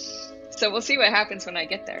mean, so we'll see what happens when I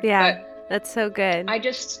get there. Yeah. But That's so good.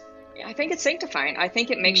 I think it's sanctifying. I think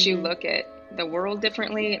it makes you look at the world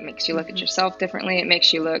differently. It makes you look at yourself differently. It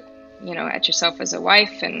makes you look, at yourself as a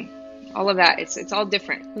wife and all of that. It's all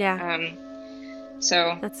different. Yeah.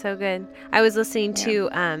 So That's so good. I was listening to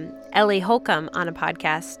Ellie Holcomb on a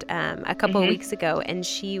podcast a couple of weeks ago, and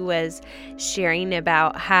she was sharing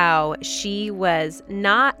about how she was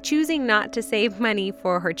choosing not to save money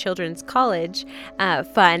for her children's college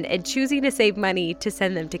fund and choosing to save money to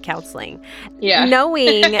send them to counseling. Yeah.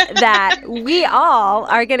 Knowing that we all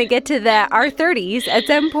are going to get to our 30s at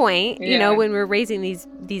some point, you know, when we're raising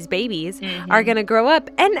these babies are going to grow up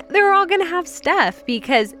and they're all going to have stuff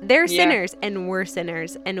because they're sinners and we're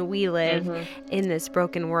sinners and we live in this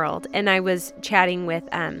broken world. And I was chatting with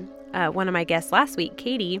one of my guests last week,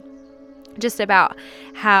 Katie, just about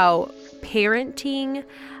how parenting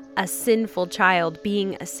a sinful child,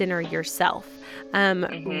 being a sinner yourself,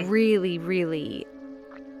 really, really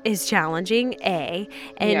is challenging, A,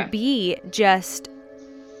 and B, just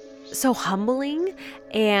so humbling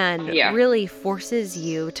and really forces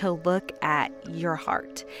you to look at your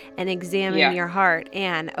heart and examine your heart.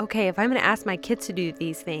 And okay, if I'm going to ask my kids to do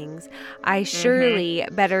these things, I surely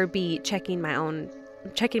better be checking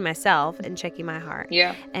myself and checking my heart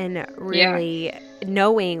and really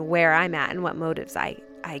knowing where I'm at and what motives I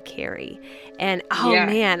carry. And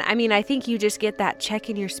man, I mean, I think you just get that check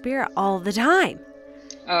in your spirit all the time.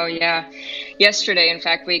 Oh yeah. Yesterday, in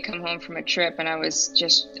fact, we come home from a trip and I was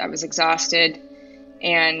exhausted,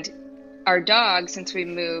 and our dog, since we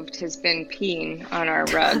moved, has been peeing on our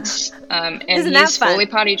rugs. And he's fully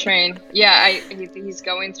potty trained. Yeah. He's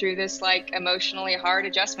going through this like emotionally hard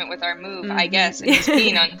adjustment with our move, I guess. And he's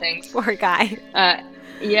peeing on things. Poor guy.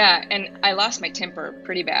 Yeah. And I lost my temper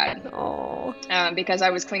pretty bad. Oh. Because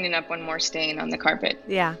I was cleaning up one more stain on the carpet.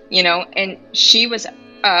 Yeah. You know, and she was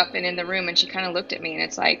up and in the room and she kind of looked at me and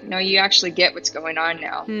it's like, no, you actually get what's going on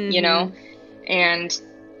now, you know? And,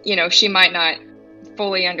 you know, she might not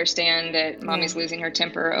fully understand that mommy's losing her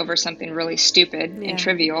temper over something really stupid and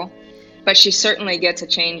trivial, but she certainly gets a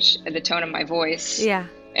change in the tone of my voice. Yeah.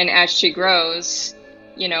 And as she grows,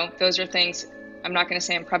 you know, those are things. I'm not going to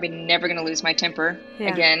say I'm probably never going to lose my temper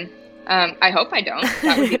again. I hope I don't.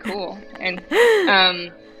 That would be cool. And,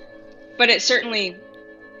 but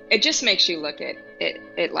it just makes you look at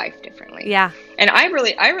life differently. Yeah. And I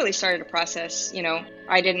really started a process, you know,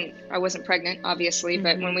 I wasn't pregnant, obviously,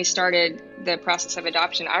 but when we started the process of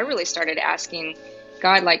adoption, I really started asking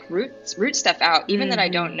God, like, root stuff out, even that I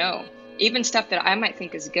don't know, even stuff that I might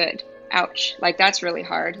think is good. Ouch. Like, that's really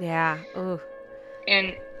hard. Yeah. Ooh.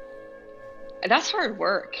 And that's hard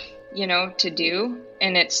work, you know, to do.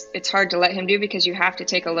 And it's hard to let him do because you have to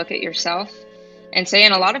take a look at yourself and say,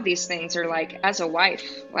 and a lot of these things are like, as a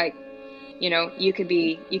wife, like, you know, you could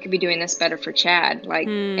be doing this better for Chad. Like,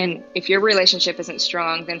 and if your relationship isn't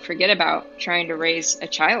strong, then forget about trying to raise a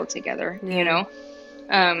child together, you know?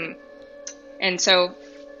 And so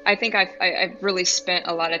I think I've really spent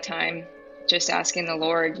a lot of time just asking the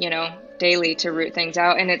Lord, you know, daily to root things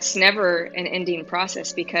out. And it's never an ending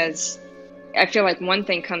process because I feel like one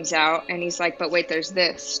thing comes out and he's like, but wait, there's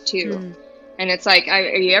this too. And it's like, are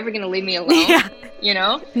you ever going to leave me alone? Yeah. You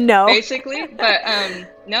know? No. Basically. But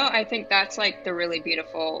no, I think that's like the really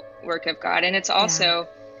beautiful work of God. And it's also,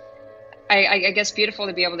 I guess, beautiful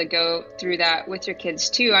to be able to go through that with your kids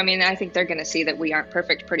too. I mean, I think they're going to see that we aren't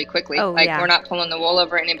perfect pretty quickly. We're not pulling the wool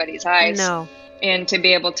over anybody's eyes. No. And to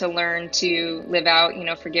be able to learn to live out, you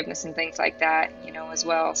know, forgiveness and things like that, you know, as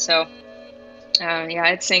well. So,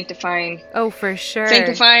 it's sanctifying. Oh, for sure.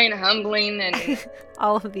 Sanctifying, humbling, and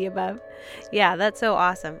all of the above. Yeah, that's so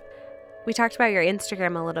awesome. We talked about your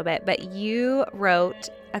Instagram a little bit, but you wrote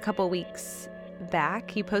a couple weeks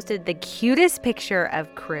back, you posted the cutest picture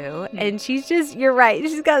of Crew, and you're right,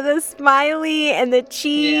 she's got the smiley and the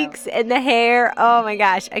cheeks and the hair. Oh my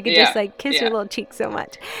gosh, I could just like kiss her little cheeks so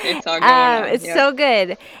much. It's all going on. It's so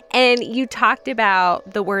good. And you talked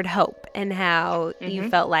about the word hope and how you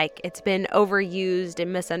felt like it's been overused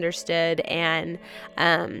and misunderstood, and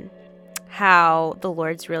how the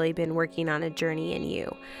Lord's really been working on a journey in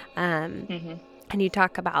you. And you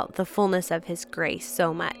talk about the fullness of his grace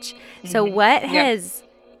so much. So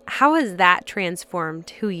how has that transformed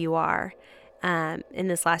who you are in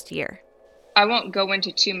this last year? I won't go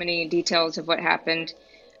into too many details of what happened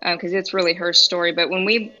because it's really her story. But when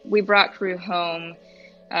we brought Crew home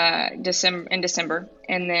in December,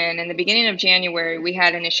 and then in the beginning of January, we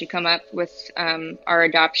had an issue come up with our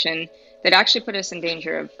adoption that actually put us in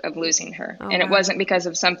danger of losing her. It wasn't because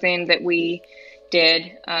of something that we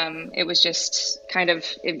did. It was just kind of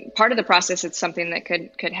part of the process. It's something that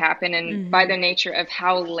could happen. And by the nature of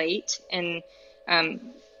how late in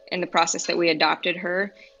the process that we adopted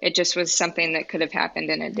her, it just was something that could have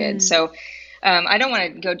happened, and it did. So I don't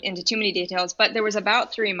want to go into too many details, but there was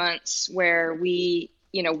about 3 months where we,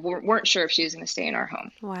 weren't sure if she was going to stay in our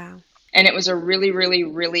home. Wow. And it was a really, really,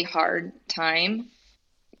 really hard time,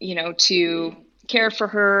 to care for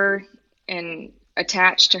her and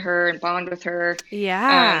attach to her and bond with her.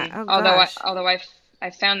 Yeah. Oh gosh. Although I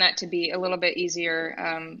found that to be a little bit easier,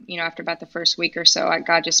 after about the first week or so,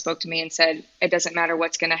 God just spoke to me and said, it doesn't matter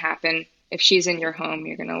what's going to happen. If she's in your home,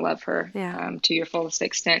 you're going to love her Yeah. to your fullest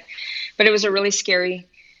extent. But it was a really scary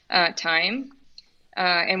time.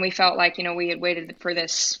 And we felt like, we had waited for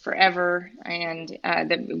this forever. And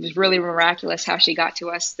that it was really miraculous how she got to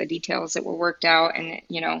us, the details that were worked out. And,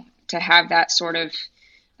 to have that sort of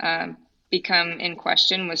become in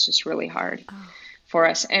question was just really hard for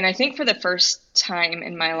us. And I think for the first time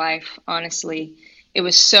in my life, honestly, it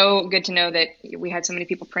was so good to know that we had so many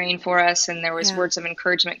people praying for us and there was words of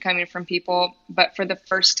encouragement coming from people. But for the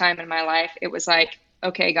first time in my life, it was like,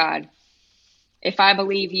 okay, God, if I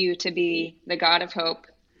believe you to be the God of hope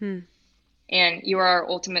and you are our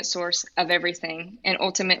ultimate source of everything, and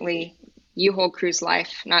ultimately you hold Crew's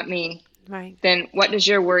life, not me, Right. then what does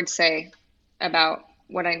your word say about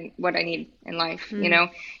what I need in life,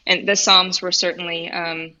 And the Psalms were certainly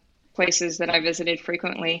places that I visited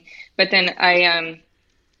frequently. But then I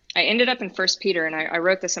ended up in First Peter, and I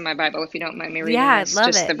wrote this in my Bible, if you don't mind me reading this, I'd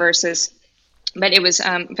love just it. the verses. But it was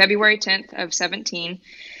February 10th of 17.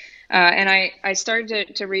 And I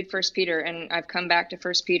started to read First Peter, and I've come back to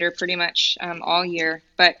First Peter pretty much all year.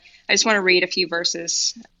 But I just want to read a few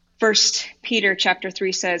verses. First Peter chapter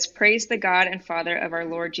 3 says, "Praise the God and Father of our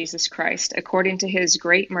Lord Jesus Christ. According to his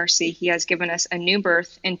great mercy, he has given us a new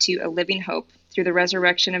birth into a living hope through the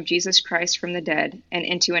resurrection of Jesus Christ from the dead, and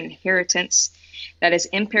into an inheritance that is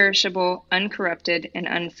imperishable, uncorrupted, and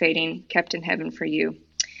unfading, kept in heaven for you.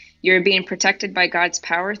 You are being protected by God's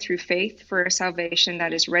power through faith for a salvation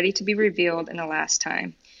that is ready to be revealed in the last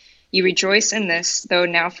time. You rejoice in this, though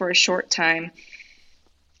now for a short time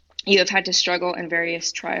you have had to struggle in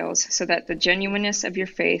various trials, so that the genuineness of your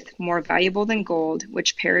faith, more valuable than gold,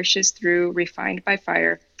 which perishes through refined by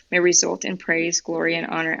fire, may result in praise, glory, and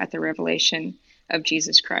honor at the revelation of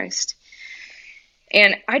Jesus Christ."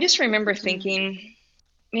 And I just remember thinking,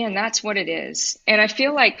 man, that's what it is. And I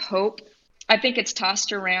feel like hope, I think it's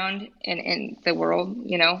tossed around in the world,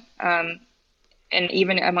 and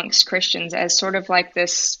even amongst Christians as sort of like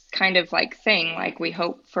this kind of like thing, like we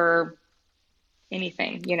hope for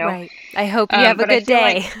anything, Right. I hope you have a good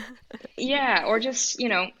day. Or just, we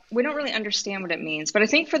don't really understand what it means. But I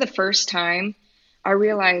think for the first time, I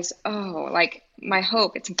realized, like my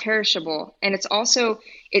hope, it's imperishable. And it's also,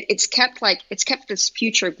 it's kept this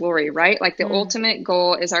future glory, right? Like the ultimate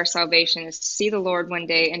goal is our salvation, is to see the Lord one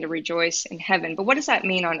day and to rejoice in heaven. But what does that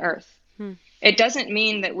mean on earth? It doesn't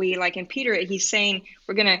mean that we, like in Peter, he's saying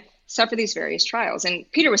we're going to suffer these various trials. And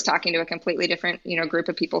Peter was talking to a completely different, group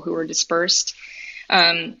of people who were dispersed.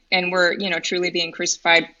 And were, truly being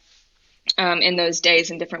crucified in those days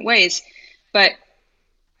in different ways. But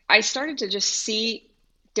I started to just see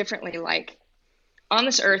differently, like on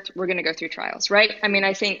this earth, we're going to go through trials, right? I mean,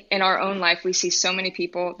 I think in our own life, we see so many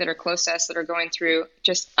people that are close to us that are going through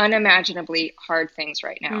just unimaginably hard things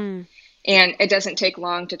right now. And it doesn't take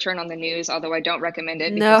long to turn on the news, although I don't recommend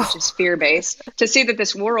it because it's just fear-based, to see that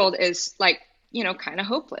this world is like, kind of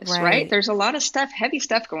hopeless, right? There's a lot of stuff, heavy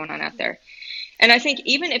stuff going on out there. And I think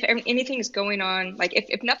even if anything is going on, like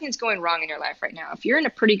if nothing's going wrong in your life right now, if you're in a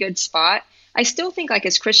pretty good spot, I still think like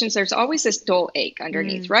as Christians, there's always this dull ache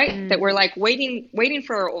underneath, right? That we're like waiting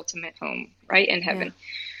for our ultimate home, right? In heaven. Yeah.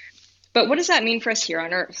 But what does that mean for us here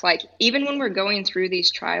on earth? Like even when we're going through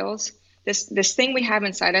these trials, this thing we have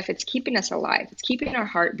inside of, it's keeping us alive. It's keeping our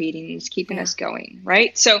heart beating. It's keeping us going,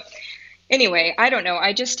 right? So anyway, I don't know.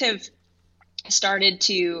 I just have started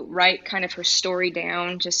to write kind of her story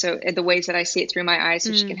down, just so the ways that I see it through my eyes,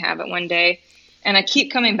 so she can have it one day. And I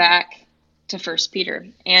keep coming back to First Peter,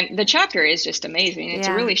 and the chapter is just amazing. It's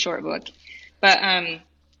a really short book, but I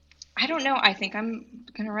don't know. I think I'm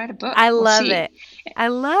gonna write a book. We'll love it. I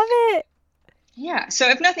love it. Yeah. So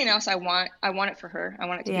if nothing else, I want it for her. I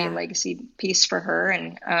want it to be a legacy piece for her,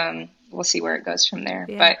 and we'll see where it goes from there.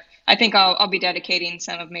 Yeah. But I think I'll be dedicating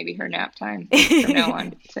some of maybe her nap time from now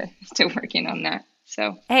on to working on that.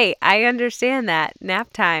 So hey, I understand that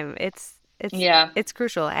nap time. It's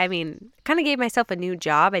crucial. I mean, kind of gave myself a new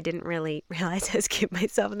job. I didn't really realize I was giving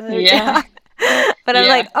myself another job. But I'm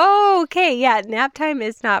like, oh, okay, nap time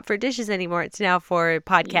is not for dishes anymore. It's now for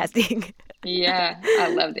podcasting. Yeah, I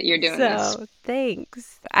love that you're doing this. So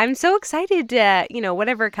thanks. I'm so excited to,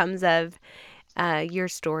 whatever comes of your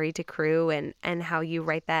story to Crew and how you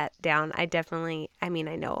write that down. I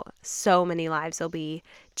know so many lives will be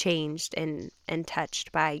changed and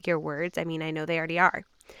touched by your words. I mean, I know they already are.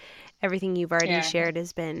 Everything you've already shared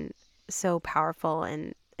has been so powerful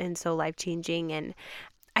and and so life-changing. And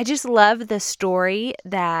I just love the story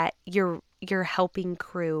that you're helping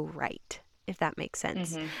Crew write, if that makes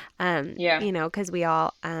sense. Yeah. Because we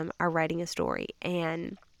all are writing a story,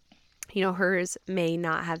 and hers may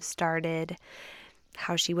not have started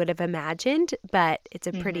how she would have imagined, but it's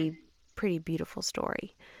a pretty beautiful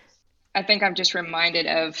story. I think I'm just reminded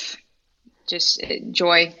of just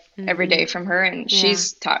joy every day from her, and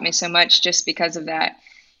she's taught me so much just because of that.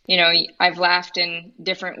 I've laughed in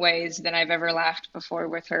different ways than I've ever laughed before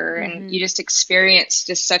with her, and you just experience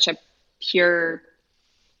just such a pure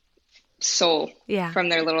soul from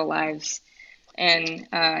their little lives. And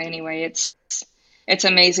anyway, it's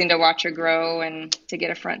amazing to watch her grow and to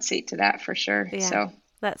get a front seat to that for sure. Yeah. So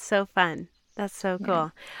that's so fun. That's so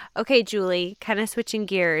cool. Okay, Julie, kind of switching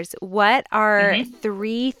gears. What are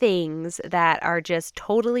 3 things that are just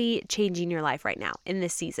totally changing your life right now in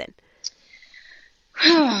this season?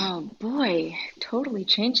 Oh boy, totally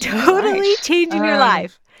changing my Totally life. changing your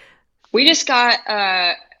life. We just got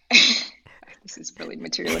this is really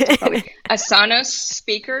materialistic, probably a Sonos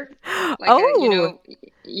speaker.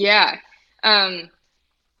 Yeah.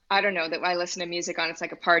 I don't know, that I listen to music on. It's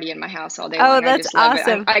like a party in my house all day long. That's I just love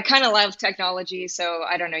awesome. it. I kind of love technology, so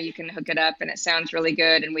I don't know. You can hook it up and it sounds really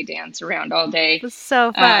good, and we dance around all day. It's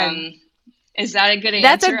so fun. Is that a good answer?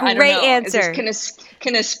 That's a great answer.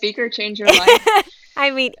 Can a speaker change your life?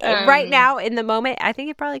 I mean, right now in the moment, I think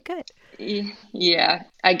it probably could. Yeah,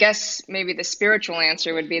 I guess maybe the spiritual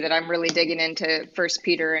answer would be that I'm really digging into First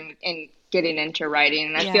Peter and getting into writing,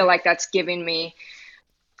 and I feel like that's giving me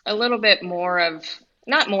a little bit more of,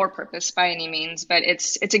 not more purpose by any means, but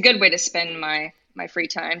it's a good way to spend my free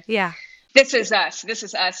time. Yeah. This is us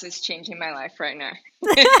is changing my life right now.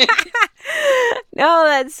 No,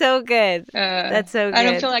 that's so good. That's so good. I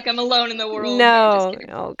don't feel like I'm alone in the world. No.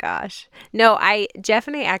 Oh gosh. No, Jeff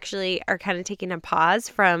and I actually are kind of taking a pause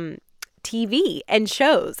from TV and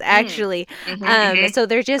shows, actually. So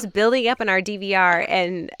they're just building up in our DVR,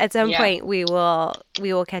 and at some point we will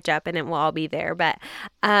catch up and it will all be there. But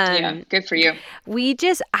good for you.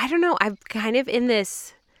 I don't know, I'm kind of in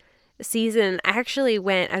this season. I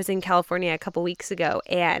was in California a couple weeks ago,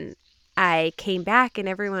 and I came back and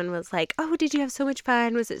everyone was like, "Oh, did you have so much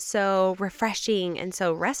fun? Was it so refreshing and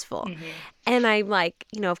so restful?" And I'm like,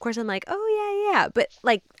 of course I'm like, "Oh yeah." But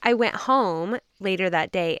like, I went home later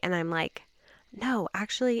that day and I'm like, no,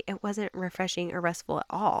 actually it wasn't refreshing or restful at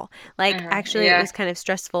all. Like, actually it was kind of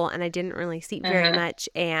stressful, and I didn't really sleep very much,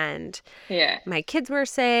 and my kids were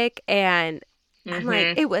sick, and I'm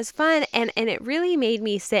like, it was fun. And it really made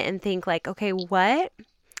me sit and think, like, okay, what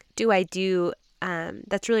do I do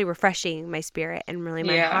that's really refreshing my spirit and really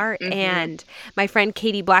my heart? And my friend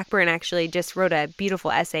Katie Blackburn actually just wrote a beautiful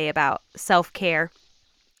essay about self-care.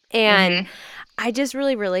 And I just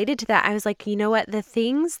really related to that. I was like, you know what? The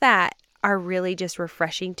things that are really just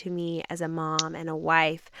refreshing to me as a mom and a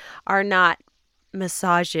wife are not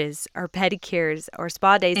massages or pedicures or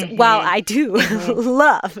spa days. While I do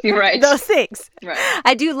love those things.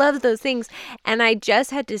 I do love those things. And I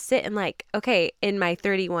just had to sit and like, okay, in my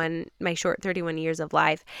short 31 years of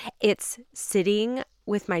life, it's sitting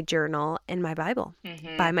with my journal and my Bible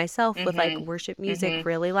by myself with like worship music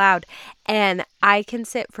really loud. And I can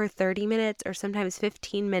sit for 30 minutes or sometimes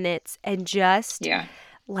 15 minutes and just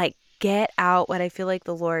like get out what I feel like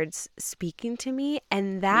the Lord's speaking to me,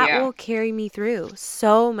 and that will carry me through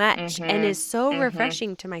so much and is so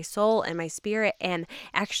refreshing to my soul and my spirit, and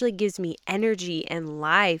actually gives me energy and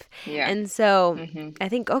life. And so I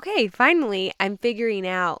think, okay, finally I'm figuring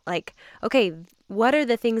out, like, okay, what are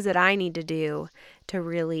the things that I need to do to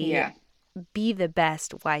really be the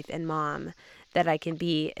best wife and mom that I can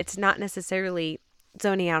be? It's not necessarily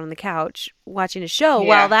zoning out on the couch watching a show.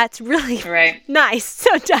 While that's really nice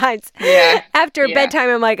sometimes. After bedtime,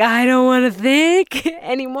 I'm like, I don't want to think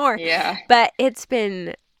anymore. But it's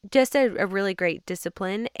been just a really great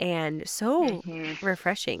discipline, and so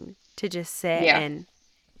refreshing to just sit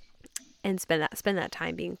and spend that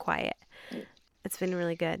time being quiet. It's been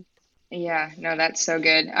really good. Yeah, no, that's so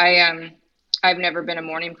good. I've never been a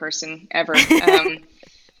morning person ever.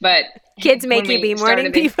 But kids make you be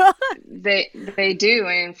morning people. They do.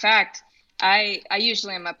 And in fact, I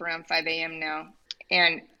usually am up around 5 a.m. now.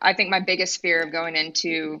 And I think my biggest fear of going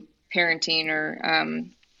into parenting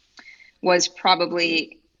was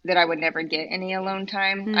probably that I would never get any alone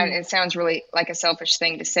time. It sounds really like a selfish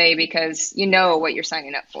thing to say, because you know what you're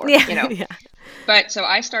signing up for, But so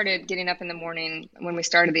I started getting up in the morning when we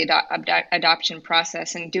started the adoption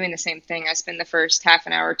process, and doing the same thing. I spend the first half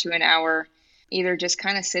an hour to an hour either just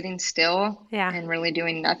kind of sitting still and really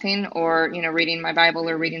doing nothing, or, reading my Bible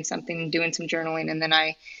or reading something, doing some journaling, and then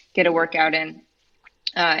I get a workout in.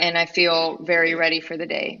 and I feel very ready for the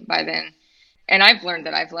day by then. And I've learned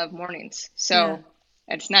that I've loved mornings, Yeah. so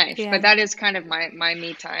it's nice. Yeah. But that is kind of my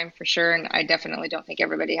me time for sure, and I definitely don't think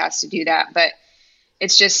everybody has to do that. But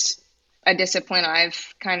it's just a discipline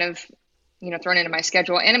I've kind of, thrown into my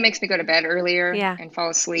schedule, and it makes me go to bed earlier Yeah. and fall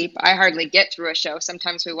asleep. I hardly get through a show.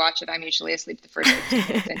 Sometimes we watch it. I'm usually asleep the first 15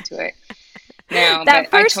 minutes into it now, That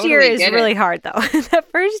but I first year totally is get really it. hard though. That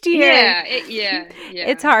first year, Yeah,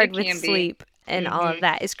 it's hard it with can be. sleep and all of hmm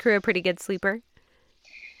that. Is Crew a pretty good sleeper?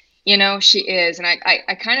 She is. And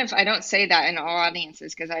I kind of, I don't say that in all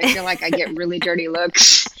audiences because I feel like I get really dirty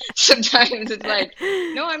looks. Sometimes it's like,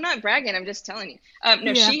 no, I'm not bragging. I'm just telling you.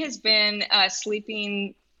 No, Yeah. she has been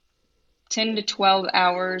sleeping 10 to 12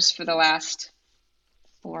 hours for the last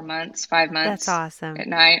 4 months, five That's months awesome. at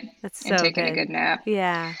night That's and so taking a good. good nap.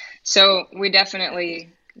 Yeah, So we definitely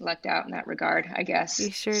lucked out in that regard, I guess.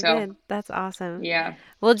 you sure So did. That's awesome. yeah,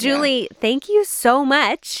 Well, yeah, Julie, thank you so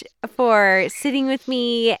much for sitting with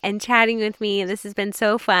me and chatting with me. This has been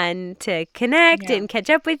so fun to connect yeah. and catch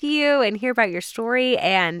up with you and hear about your story.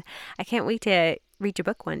 And I can't wait to read your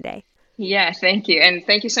book one day. Yeah, thank you. And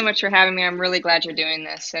thank you so much for having me. I'm really glad you're doing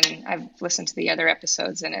this. And I've listened to the other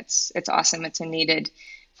episodes and it's awesome. It's a needed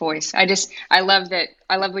voice. I love that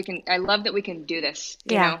I love that we can do this,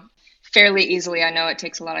 Yeah. fairly easily. I know it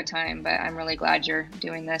takes a lot of time, but I'm really glad you're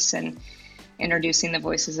doing this and introducing the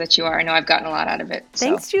voices that you are. I know I've gotten a lot out of it. So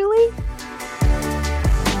Thanks, Julie.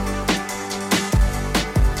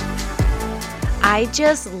 I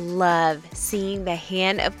just love seeing the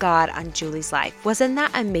hand of God on Julie's life. Wasn't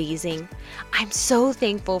that amazing? I'm so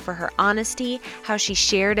thankful for her honesty, how she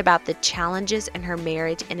shared about the challenges in her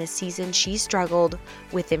marriage in a season she struggled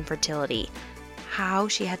with infertility, how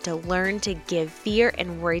she had to learn to give fear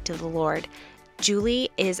and worry to the Lord. Julie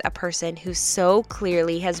is a person who so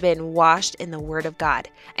clearly has been washed in the Word of God.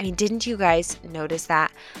 I mean, didn't you guys notice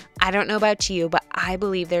that? I don't know about you, but I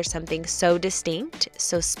believe there's something so distinct,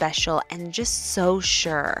 so special, and just so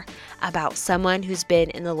sure about someone who's been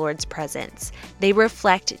in the Lord's presence. They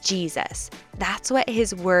reflect Jesus. That's what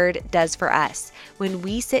His Word does for us. When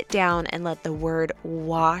we sit down and let the Word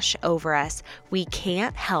wash over us, we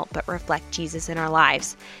can't help but reflect Jesus in our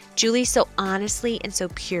lives. Julie so honestly and so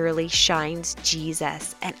purely shines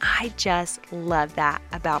Jesus, and I just love that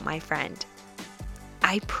about my friend.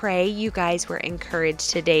 I pray you guys were encouraged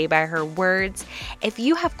today by her words. If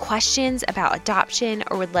you have questions about adoption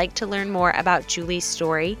or would like to learn more about Julie's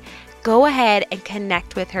story, go ahead and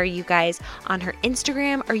connect with her, you guys, on her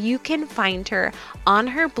Instagram, or you can find her on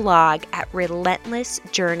her blog at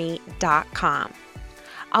relentlessjourney.com.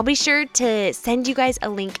 I'll be sure to send you guys a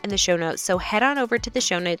link in the show notes, so head on over to the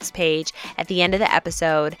show notes page at the end of the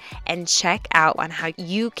episode and check out on how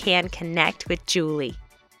you can connect with Julie.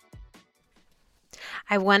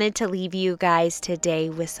 I wanted to leave you guys today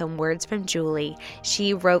with some words from Julie.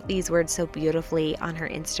 She wrote these words so beautifully on her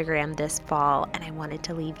Instagram this fall, and I wanted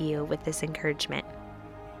to leave you with this encouragement.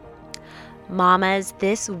 Mamas,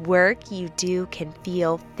 this work you do can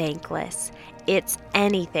feel thankless. It's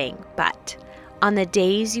anything but. On the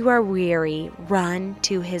days you are weary, run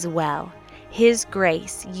to His well. His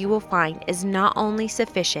grace, you will find, is not only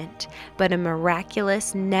sufficient, but a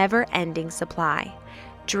miraculous, never-ending supply.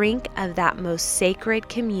 Drink of that most sacred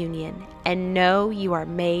communion and know you are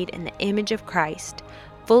made in the image of Christ,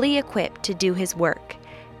 fully equipped to do His work.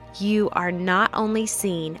 You are not only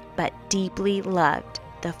seen, but deeply loved,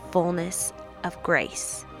 the fullness of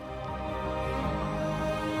grace.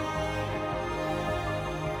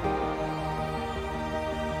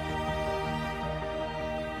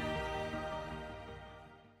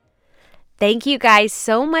 Thank you guys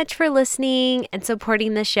so much for listening and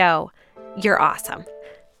supporting the show. You're awesome.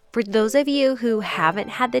 For those of you who haven't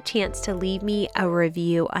had the chance to leave me a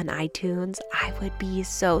review on iTunes, I would be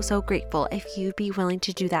so grateful if you'd be willing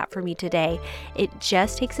to do that for me today. It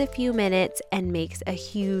just takes a few minutes and makes a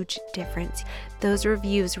huge difference. Those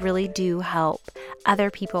reviews really do help other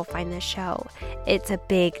people find the show. It's a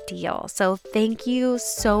big deal. So thank you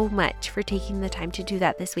so much for taking the time to do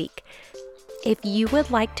that this week. If you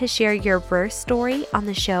would like to share your birth story on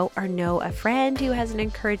the show, or know a friend who has an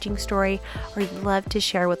encouraging story, or you'd love to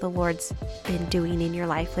share what the Lord's been doing in your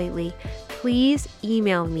life lately, please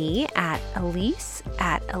email me at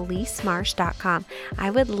elise@elisemarsh.com.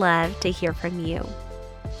 I would love to hear from you.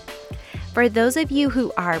 For those of you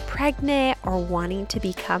who are pregnant or wanting to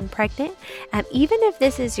become pregnant, even if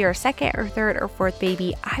this is your second or third or fourth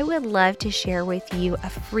baby, I would love to share with you a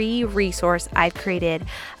free resource I've created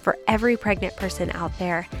for every pregnant person out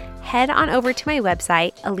there. head on over to my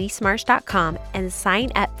website, elisemarsh.com, and sign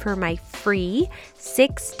up for my free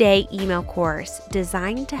 6-day email course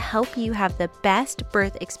designed to help you have the best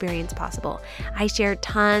birth experience possible. I share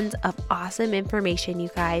tons of awesome information, you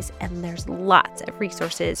guys, and there's lots of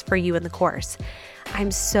resources for you in the course. I'm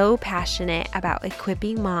so passionate about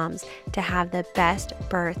equipping moms to have the best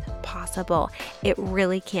birth possible. It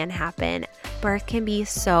really can happen. Birth can be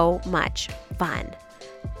so much fun.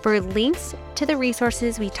 For links to the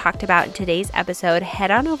resources we talked about in today's episode, head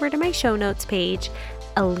on over to my show notes page,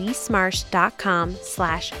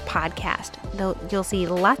 elisemarsh.com/podcast. You'll see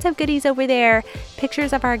lots of goodies over there,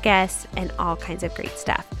 pictures of our guests, and all kinds of great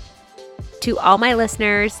stuff. To all my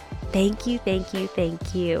listeners, thank you, thank you,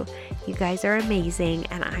 thank you. You guys are amazing,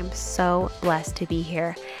 and I'm so blessed to be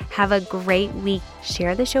here. Have a great week.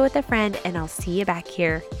 Share the show with a friend, and I'll see you back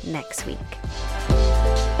here next week.